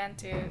ground are meant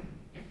to,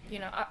 you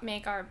know,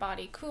 make our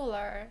body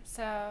cooler.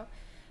 So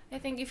I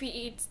think if you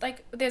eat,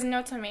 like, there's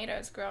no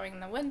tomatoes growing in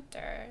the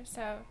winter,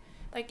 so,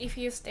 like, if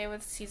you stay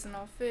with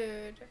seasonal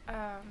food,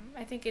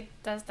 I think it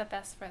does the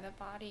best for the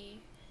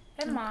body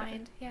and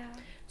mind. Yeah.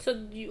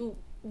 So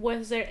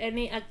was there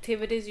any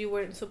activities you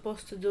weren't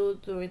supposed to do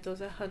during those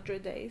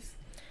 100 days?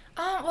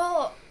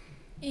 Well,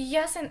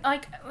 yes, and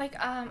I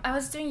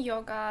was doing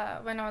yoga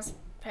when I was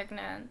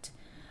pregnant.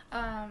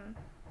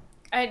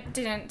 I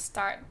didn't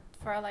start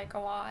for, like, a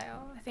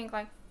while. I think,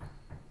 like,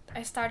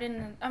 I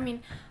started I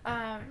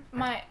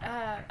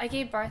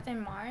gave birth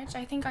in March.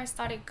 I think I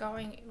started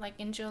going, like,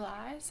 in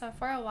July. So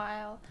for a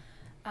while,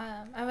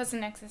 I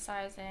wasn't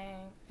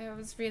exercising. It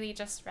was really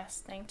just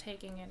resting,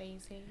 taking it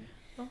easy.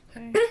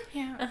 Okay.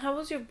 Yeah. And how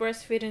was your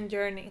breastfeeding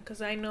journey?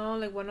 Because I know,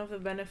 like, one of the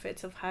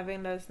benefits of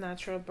having this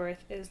natural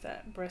birth is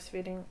that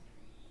breastfeeding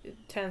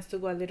tends to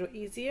go a little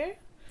easier,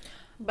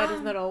 but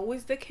it's not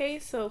always the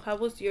case. So how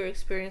was your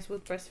experience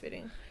with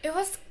breastfeeding? It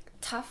was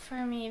tough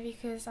for me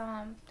because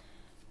I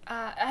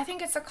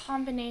think it's a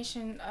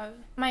combination of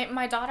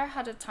my daughter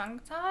had a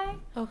tongue tie.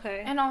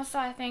 Okay. And also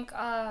I think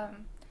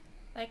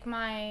like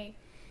my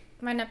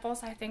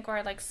nipples, I think,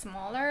 were, like,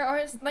 smaller, or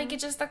it's like,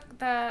 it's just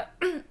the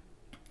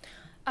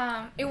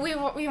we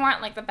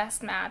weren't, like, the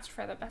best match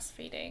for the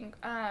breastfeeding.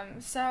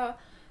 So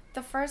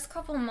the first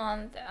couple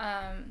months,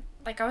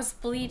 like, I was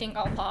bleeding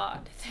a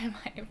lot through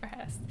my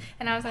breast,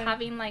 and I was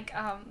having, like,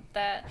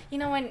 the, you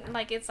know, when,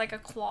 like, it's like a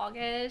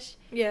cloggish.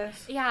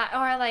 Yes. Yeah,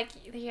 or like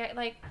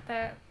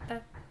the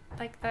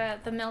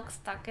the milk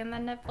stuck in the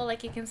nipple,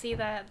 like you can see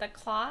the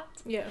clot.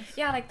 Yes.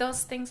 Yeah, like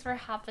those things were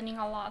happening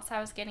a lot, so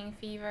I was getting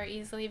fever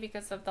easily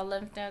because of the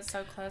lymph nodes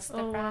so close to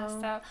the breast.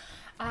 Wow.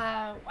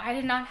 So I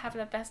did not have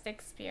the best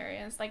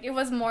experience. Like it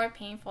was more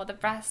painful. The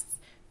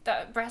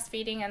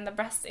breastfeeding and the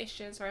breast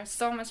issues were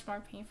so much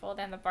more painful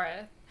than the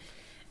birth.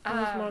 It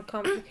was more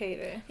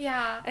complicated.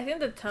 Yeah. I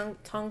think the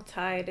tongue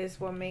tied is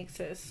what makes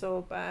it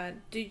so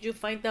bad. Did you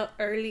find out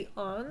early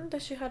on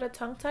that she had a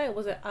tongue tie, or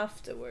was it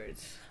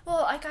afterwards?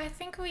 Well, like I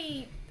think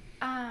we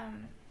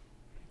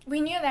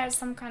knew there was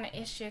some kind of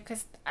issue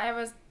because I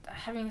was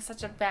having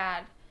such a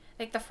bad,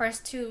 like the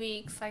first 2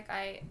 weeks, like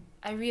I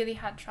really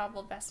had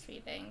trouble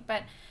breastfeeding.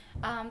 But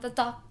the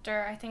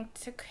doctor, I think,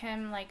 took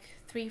him like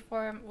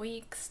 3-4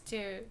 weeks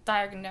to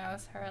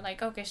diagnose her.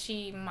 Like, okay,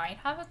 she might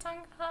have a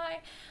tongue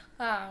tie.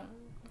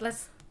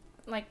 Let's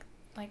like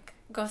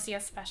go see a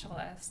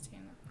specialist, you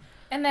know.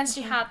 And then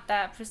she had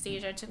that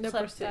procedure to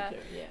clip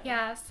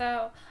yeah.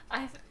 So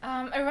I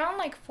around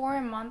like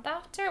 4 months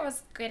after it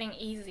was getting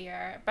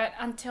easier, but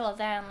until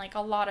then, like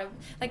a lot of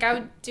like I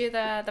would do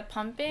the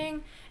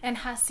pumping and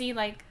see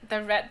like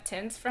the red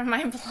tints from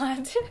my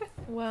blood.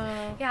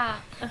 Wow. Yeah.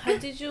 How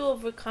did you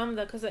overcome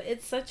that? Because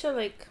it's such a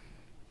like.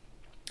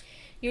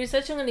 You're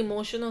such in an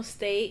emotional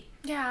state.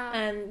 Yeah.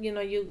 And, you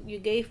know, you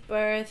gave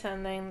birth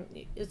and then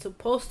it's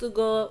supposed to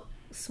go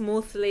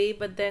smoothly,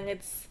 but then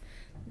it's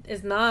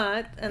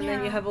not. And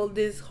then you have all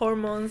these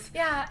hormones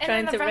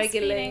trying to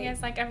regulate. Breastfeeding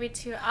is like every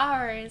 2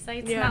 hours. Like,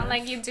 it's not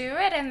like you do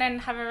it and then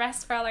have a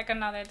rest for like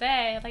another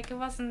day. Like, it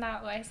wasn't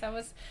that way. So it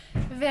was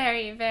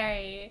very,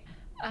 very...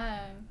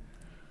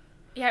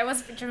 it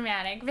was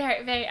dramatic.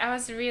 Very, very. I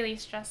was really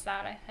stressed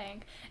out, I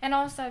think. And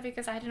also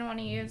because I didn't want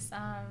to use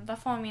the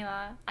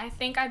formula. I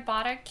think I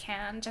bought a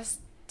can just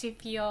to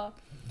feel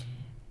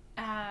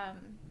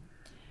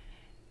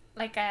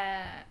like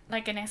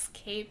an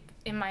escape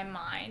in my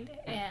mind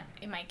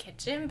in my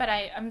kitchen. But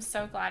I'm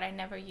so glad I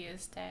never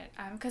used it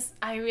because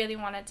I really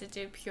wanted to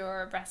do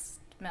pure breast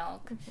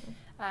milk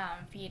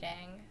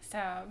feeding.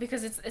 So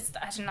because it's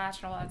as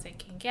natural as it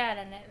can get,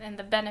 and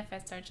the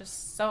benefits are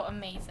just so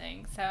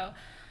amazing. So.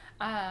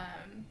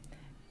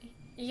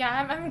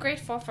 I'm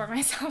grateful for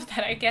myself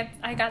that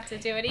I got to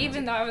do it,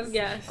 even though I was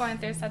going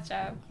through such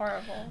a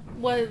horrible.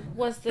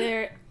 Was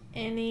there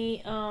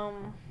any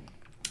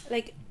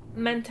like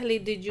mentally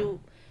did you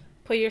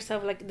put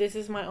yourself like this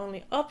is my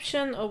only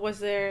option, or was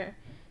there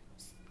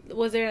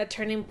a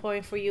turning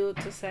point for you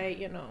to say,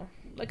 you know,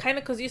 like kind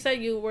of because you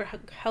said you were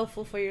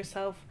helpful for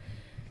yourself,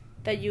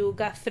 that you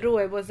got through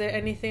it? Was there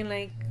anything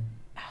like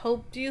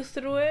helped you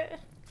through it?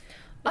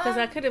 Because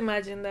I could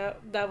imagine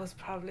that was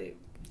probably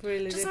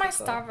really just difficult. My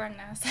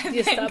stubbornness.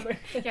 You're stubborn.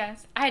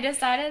 Yes, I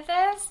decided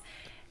this.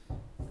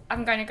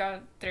 I'm gonna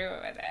go through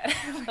with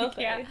it.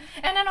 Okay. Yeah,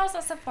 and then also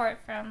support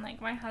from like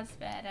my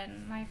husband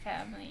and my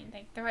family.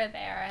 Like they were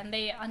there and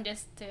they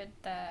understood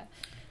the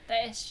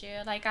issue.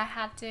 Like I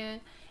had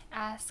to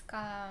ask,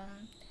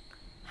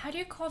 how do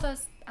you call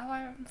those? Oh,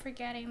 I'm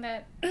forgetting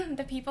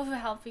the people who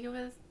help you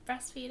with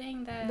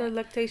breastfeeding. The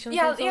lactation.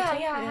 Yeah.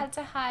 I had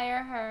to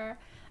hire her.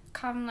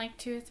 Come like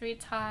 2-3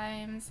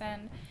 times,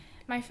 and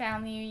my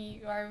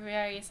family are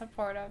very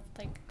supportive.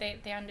 Like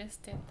they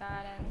understood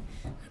that, and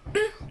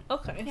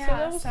okay, so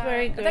that was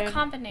very good. The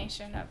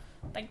combination of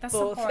like the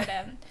both. Support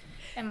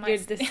and my your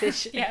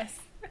decision. Yes.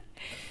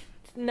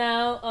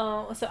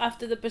 Now, so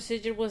after the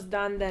procedure was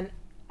done, then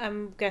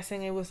I'm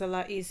guessing it was a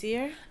lot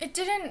easier. It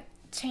didn't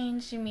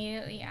change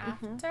immediately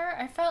after.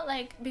 I felt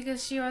like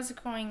because she was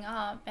growing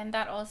up, and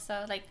that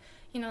also like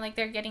like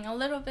they're getting a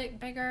little bit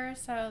bigger,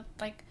 so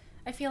like.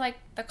 I feel like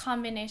the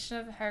combination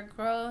of her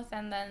growth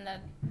and then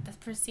the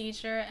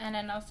procedure, and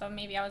then also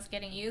maybe I was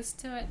getting used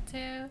to it too.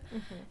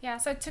 Mm-hmm. Yeah,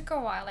 so it took a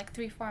while, like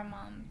 3-4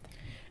 months.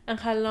 And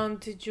how long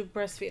did you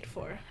breastfeed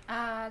for?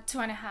 2.5.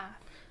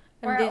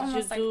 And did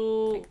you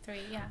do like 3?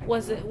 Yeah.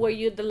 Were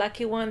you the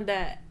lucky one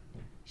that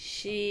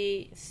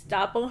she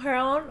stopped on her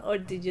own, or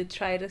did you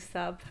try to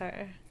stop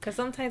her? Because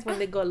sometimes when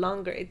they go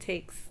longer, it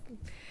takes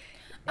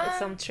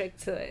some trick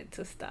to it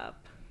to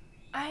stop.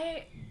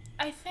 I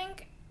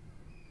think.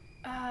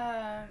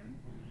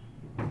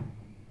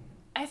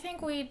 I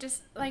think we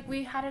just like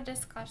we had a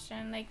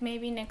discussion like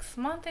maybe next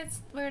month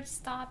we're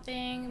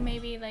stopping,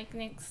 maybe like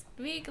next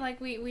week,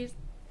 like we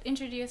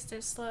introduced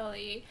it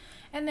slowly,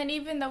 and then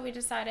even though we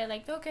decided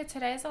like okay,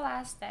 today's the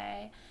last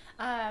day,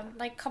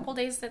 like couple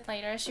days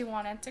later she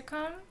wanted to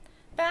come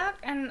back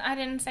and I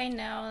didn't say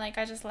no, like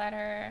I just let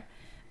her,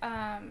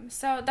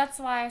 so that's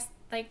why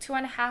like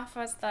 2.5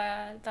 was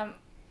the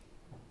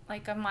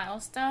like a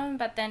milestone,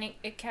 but then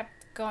it kept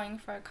going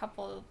for a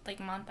couple like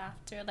month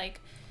after,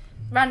 like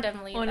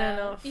randomly on and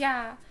off.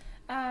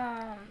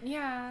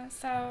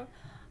 So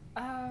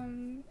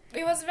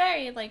it was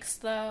very like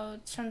slow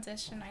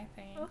transition, I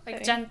think. Okay.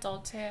 Like gentle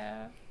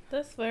too.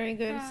 That's very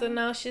good. So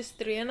now she's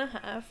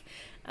 3.5,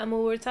 and we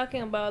were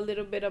talking about a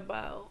little bit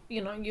about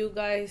you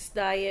guys'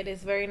 diet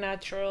is very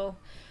natural.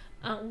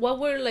 What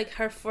were like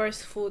her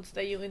first foods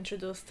that you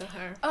introduced to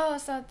her? Oh,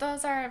 so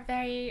those are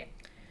very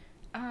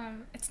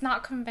it's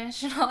not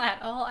conventional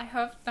at all. I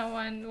hope no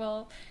one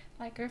will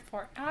like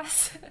report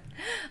us.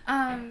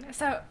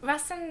 So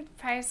Weston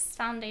Price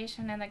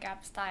Foundation and the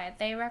GAPS diet,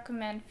 they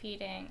recommend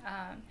feeding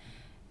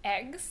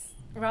eggs,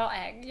 raw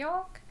egg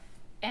yolk,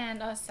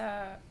 and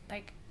also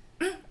like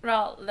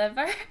raw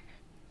liver,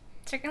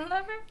 chicken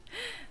liver.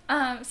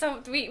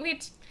 So we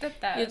did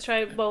those. You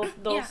tried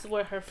both. Those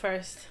were her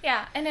first.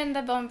 Yeah, and then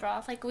the bone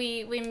broth, like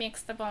we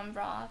mixed the bone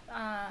broth.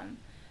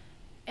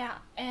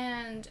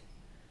 And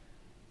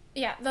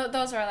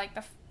those were like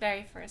the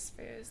very first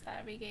foods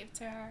that we gave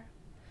to her.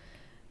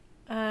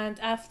 And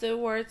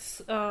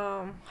afterwards,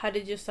 how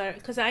did you start?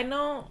 Because I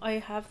know I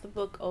have the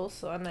book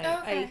also, and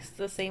I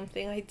the same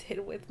thing I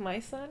did with my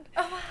son.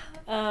 Oh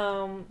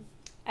wow.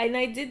 And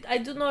I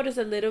do notice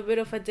a little bit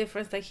of a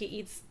difference that he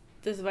eats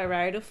this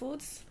variety of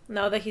foods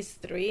now that he's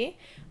 3,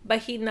 but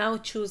he now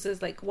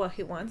chooses like what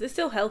he wants. It's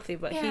still healthy,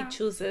 but he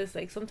chooses,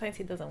 like, sometimes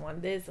he doesn't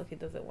want this or he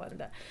doesn't want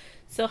that.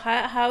 So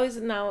how is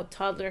now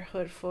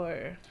toddlerhood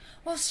for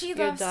Well, she your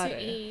loves daughter?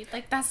 to eat.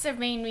 Like, that's the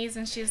main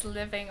reason she's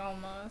living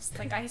almost.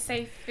 Like, I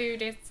say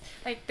food, it's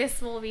like,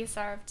 this will be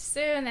served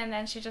soon, and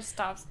then she just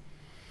stops,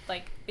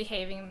 like,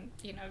 behaving,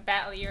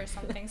 badly or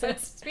something. So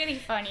it's really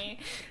funny.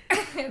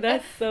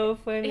 That's so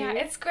funny. Yeah,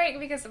 it's great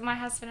because my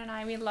husband and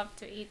I, we love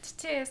to eat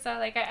too. So,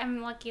 like,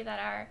 I'm lucky that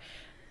our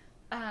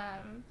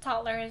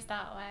toddler is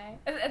that way.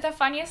 The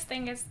funniest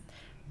thing is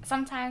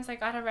sometimes,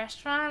 like, at a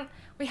restaurant,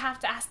 we have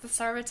to ask the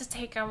server to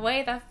take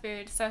away the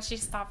food so she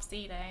stops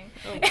eating.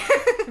 Oh.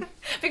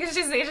 Because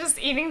she's just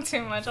eating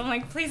too much. I'm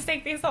like, please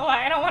take these away.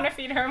 I don't want to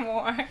feed her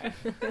more.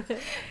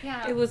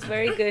 Yeah. It was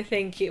very good,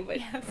 thank you. But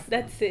yes.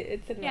 That's it.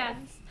 It's enough. Yes.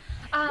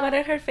 What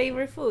are her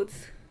favorite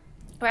foods?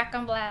 Rack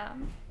and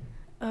blam.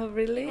 Oh,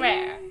 really?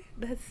 Rare.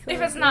 That's so If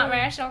it's not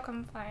rare, she'll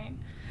complain.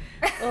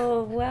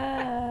 Oh,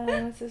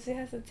 wow. So she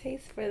has a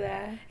taste for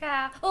that.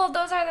 Yeah. Well,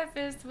 those are the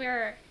foods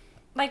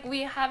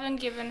we haven't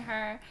given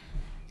her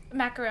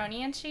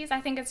macaroni and cheese.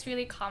 I think it's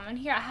really common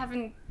here. I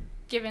haven't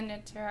given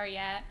it to her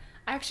yet.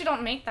 I actually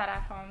don't make that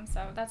at home,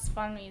 so that's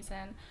one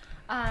reason.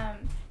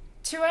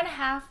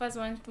 2.5 was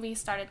when we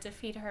started to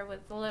feed her with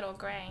little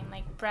grain,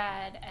 like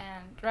bread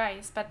and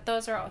rice, but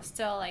those are all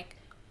still like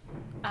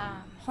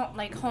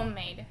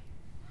homemade.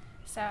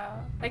 So,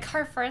 like,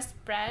 her first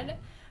bread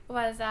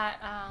was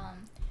at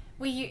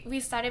we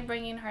started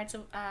bringing her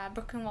to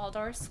Brooklyn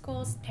Waldorf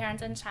School's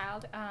parent and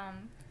child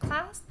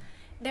class,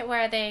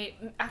 where they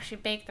actually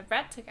bake the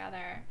bread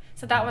together.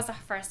 So that was the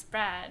first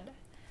bread.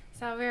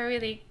 So we were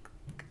really,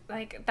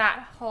 like,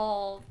 that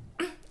whole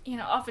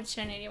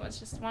opportunity was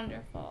just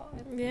wonderful.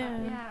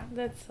 Yeah,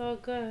 that's so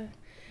good.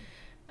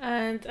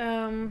 And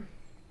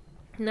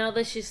now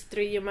that she's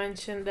 3, you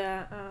mentioned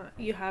that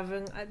you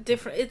having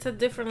it's a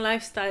different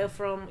lifestyle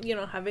from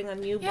having a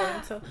newborn.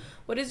 Yeah. So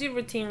what is your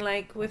routine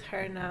like with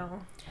her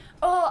now?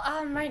 Oh,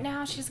 right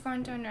now she's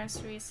going to a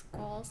nursery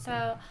school.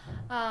 So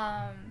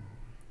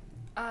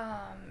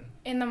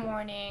in the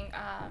morning,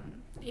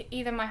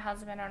 either my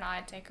husband or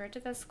I take her to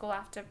the school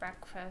after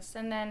breakfast,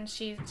 and then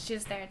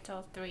she's there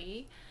till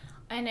 3.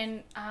 And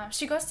then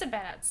she goes to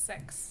bed at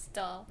 6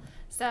 still.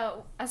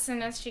 So as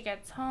soon as she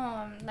gets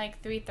home,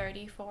 like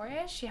 3:30,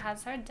 4-ish, she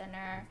has her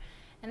dinner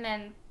and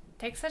then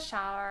takes a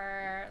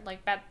shower,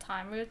 like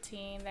bedtime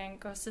routine, then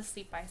goes to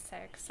sleep by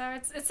 6. So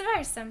it's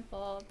very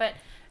simple, but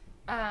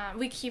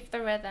we keep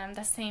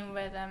the same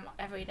rhythm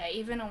every day.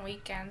 Even on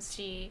weekends,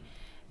 she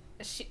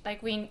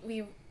like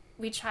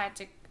we try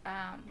to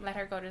let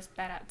her go to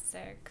bed at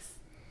 6.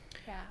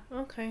 Yeah.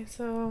 Okay,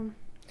 so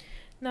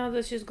now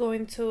that she's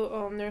going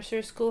to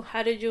nursery school,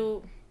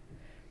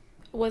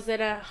 was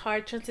it a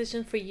hard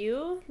transition for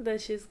you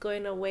that she's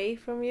going away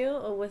from you,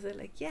 or was it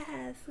like,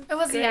 yes? It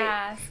was great?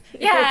 yes.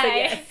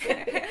 Yeah.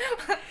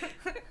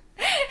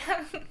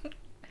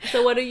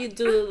 So what do you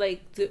do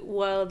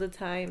while the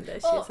time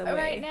that she's away?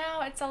 Right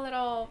now it's a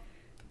little,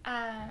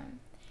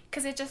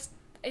 because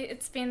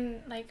it's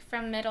been like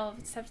from middle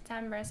of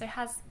September, so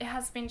it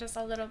has been just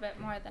a little bit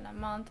more than a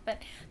month.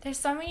 But there's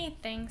so many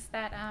things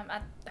that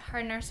at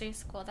her nursery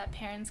school that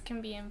parents can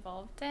be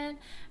involved in,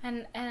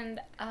 and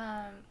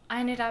I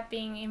ended up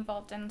being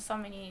involved in so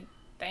many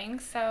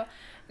things. So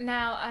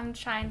now I'm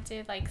trying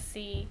to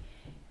see,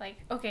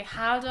 okay,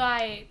 how do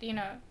I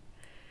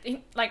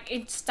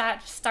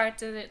start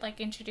to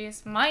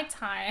introduce my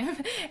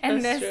time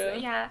and That's this.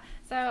 true. Yeah.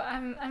 So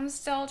I'm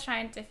still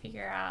trying to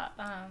figure out.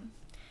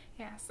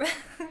 Yes.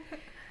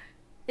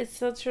 It's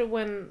so true.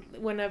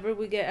 Whenever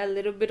we get a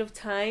little bit of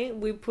time,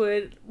 we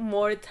put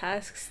more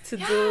tasks to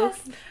do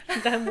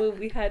than what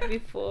we had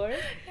before.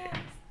 Yes.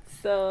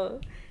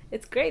 So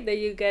it's great that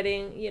you're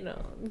getting,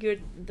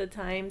 the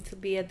time to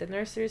be at the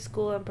nursery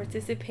school and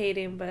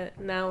participating. But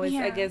now it's,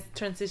 I guess,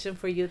 transition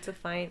for you to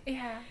find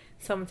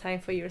some time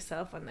for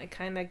yourself and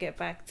kind of get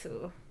back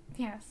to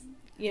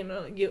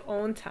your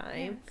own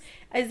time.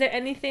 Yes. Is there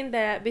anything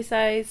that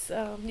besides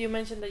you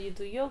mentioned that you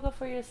do yoga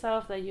for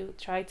yourself, that you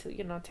try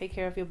to take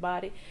care of your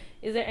body,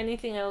 is there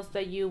anything else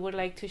that you would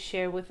like to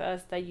share with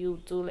us that you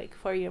do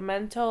for your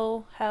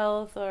mental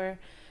health, or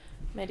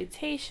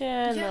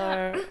meditation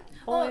or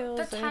oils,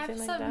 the or types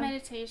anything of that?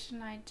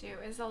 meditation I do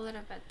is a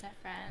little bit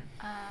different.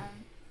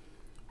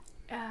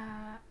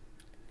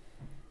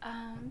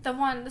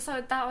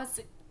 So that was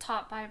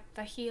taught by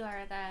the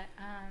healer that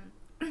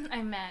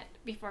I met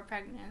before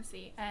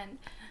pregnancy, and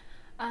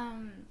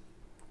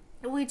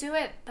we do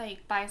it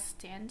like by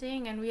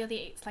standing and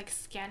really like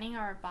scanning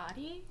our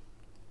body,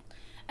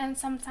 and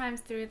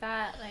sometimes through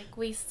that like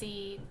we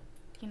see,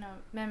 you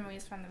know,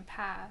 memories from the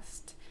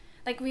past.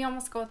 Like we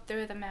almost go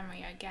through the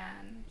memory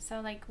again. So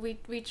like we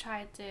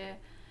try to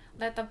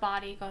let the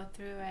body go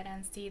through it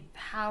and see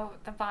how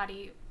the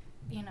body,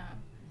 you know,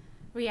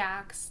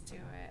 reacts to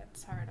it,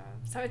 sort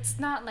of. So it's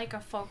not like a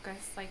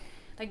focus like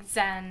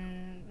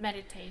Zen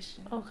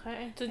meditation.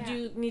 Okay. So do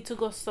you need to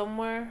go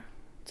somewhere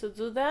to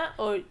do that,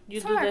 or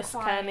you somewhere do the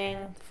scanning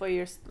quiet. For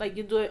your, like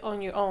you do it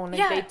on your own,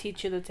 like they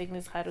teach you the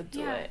techniques how to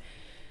do it?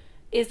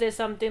 Is there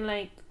something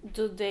like,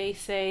 do they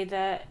say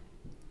that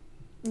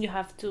you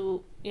have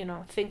to, you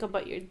know, think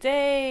about your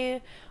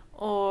day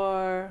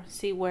or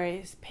see where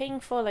it's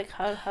painful? Like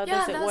how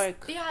does it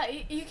work? Yeah,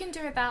 you can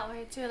do it that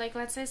way too. Like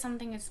let's say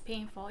something is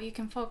painful, you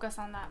can focus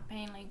on that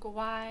pain. Like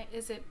why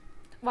is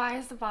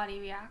the body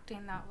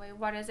reacting that way?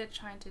 What is it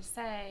trying to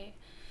say?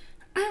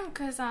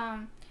 Because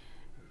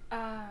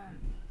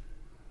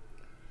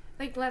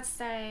like let's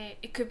say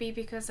it could be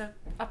because of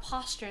a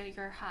posture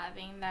you're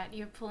having, that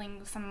you're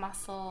pulling some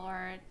muscle,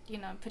 or you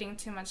know, putting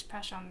too much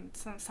pressure on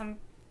some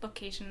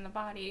location in the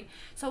body.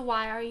 So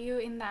why are you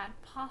in that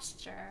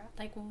posture?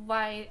 Like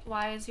why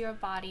is your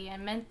body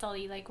and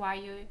mentally, like why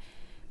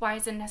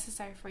is it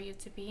necessary for you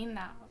to be in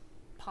that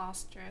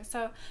posture?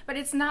 So, but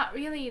it's not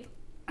really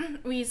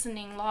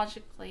reasoning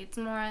logically. It's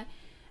more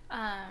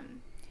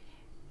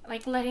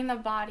like letting the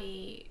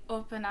body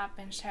open up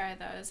and share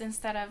those,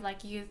 instead of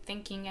like you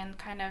thinking and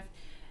kind of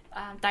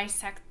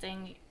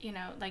dissecting, you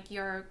know, like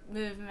your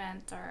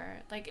movement,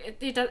 or like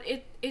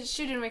it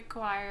shouldn't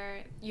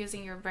require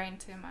using your brain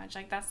too much.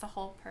 Like that's the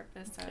whole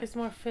purpose of it's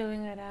more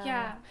feeling it out.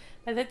 Yeah.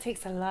 And that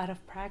takes a lot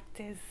of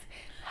practice.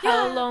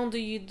 How long do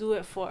you do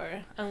it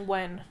for, and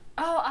when?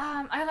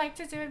 I like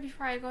to do it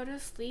before I go to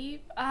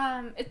sleep.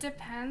 It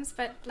depends,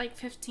 but like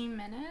 15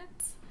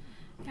 minutes.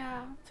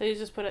 Yeah. So you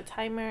just put a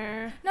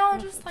timer? No,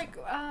 just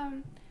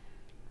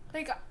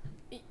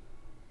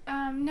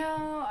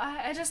no,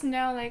 I just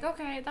know, like,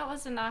 okay, that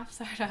was enough,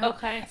 sort of.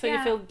 Okay, so you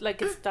feel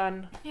like it's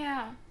done.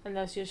 Yeah. And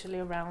that's usually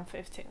around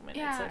 15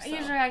 minutes or so. Yeah,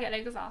 usually I get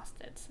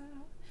exhausted, so.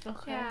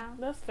 Okay, yeah.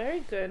 That's very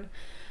good.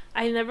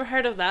 I never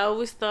heard of that.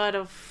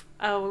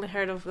 I only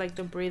heard of like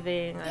the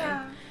breathing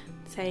and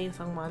saying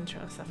some mantra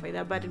and stuff like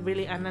that, but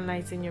really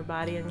analyzing your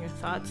body and your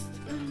thoughts,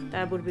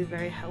 that would be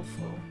very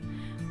helpful.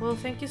 Well,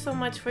 thank you so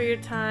much for your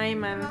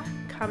time and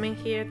coming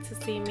here to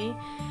see me,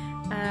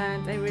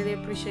 and I really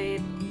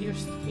appreciate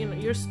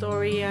your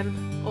story and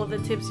all the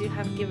tips you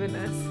have given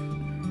us.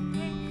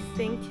 Thanks.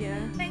 Thank you.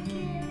 Thank you.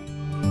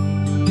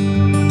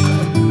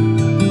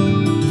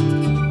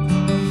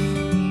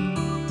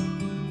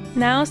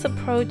 Nao's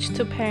approach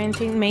to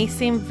parenting may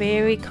seem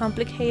very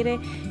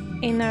complicated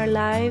in our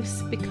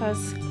lives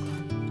because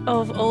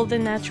of all the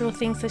natural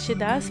things that she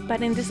does,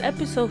 but in this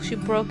episode she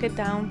broke it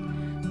down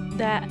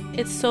that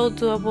it's so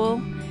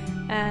doable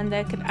and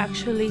that could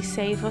actually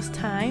save us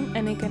time,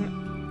 and it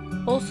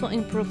can also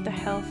improve the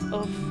health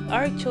of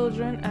our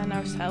children and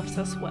ourselves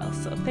as well.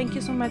 So thank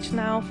you so much,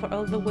 Nao, for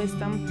all the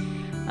wisdom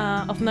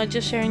of not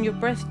just sharing your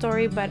birth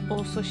story, but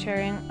also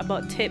sharing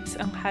about tips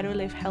on how to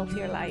live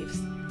healthier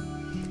lives.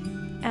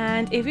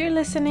 And if you're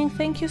listening,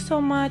 thank you so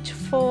much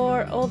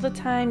for all the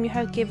time you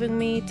have given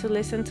me to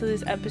listen to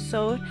this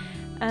episode.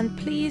 And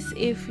please,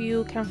 if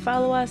you can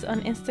follow us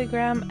on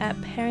Instagram at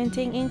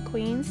Parenting in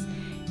Queens.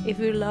 If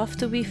you'd love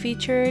to be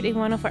featured in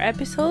one of our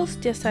episodes,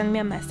 just send me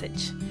a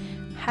message.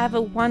 Have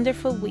a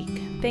wonderful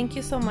week. Thank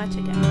you so much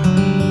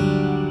again.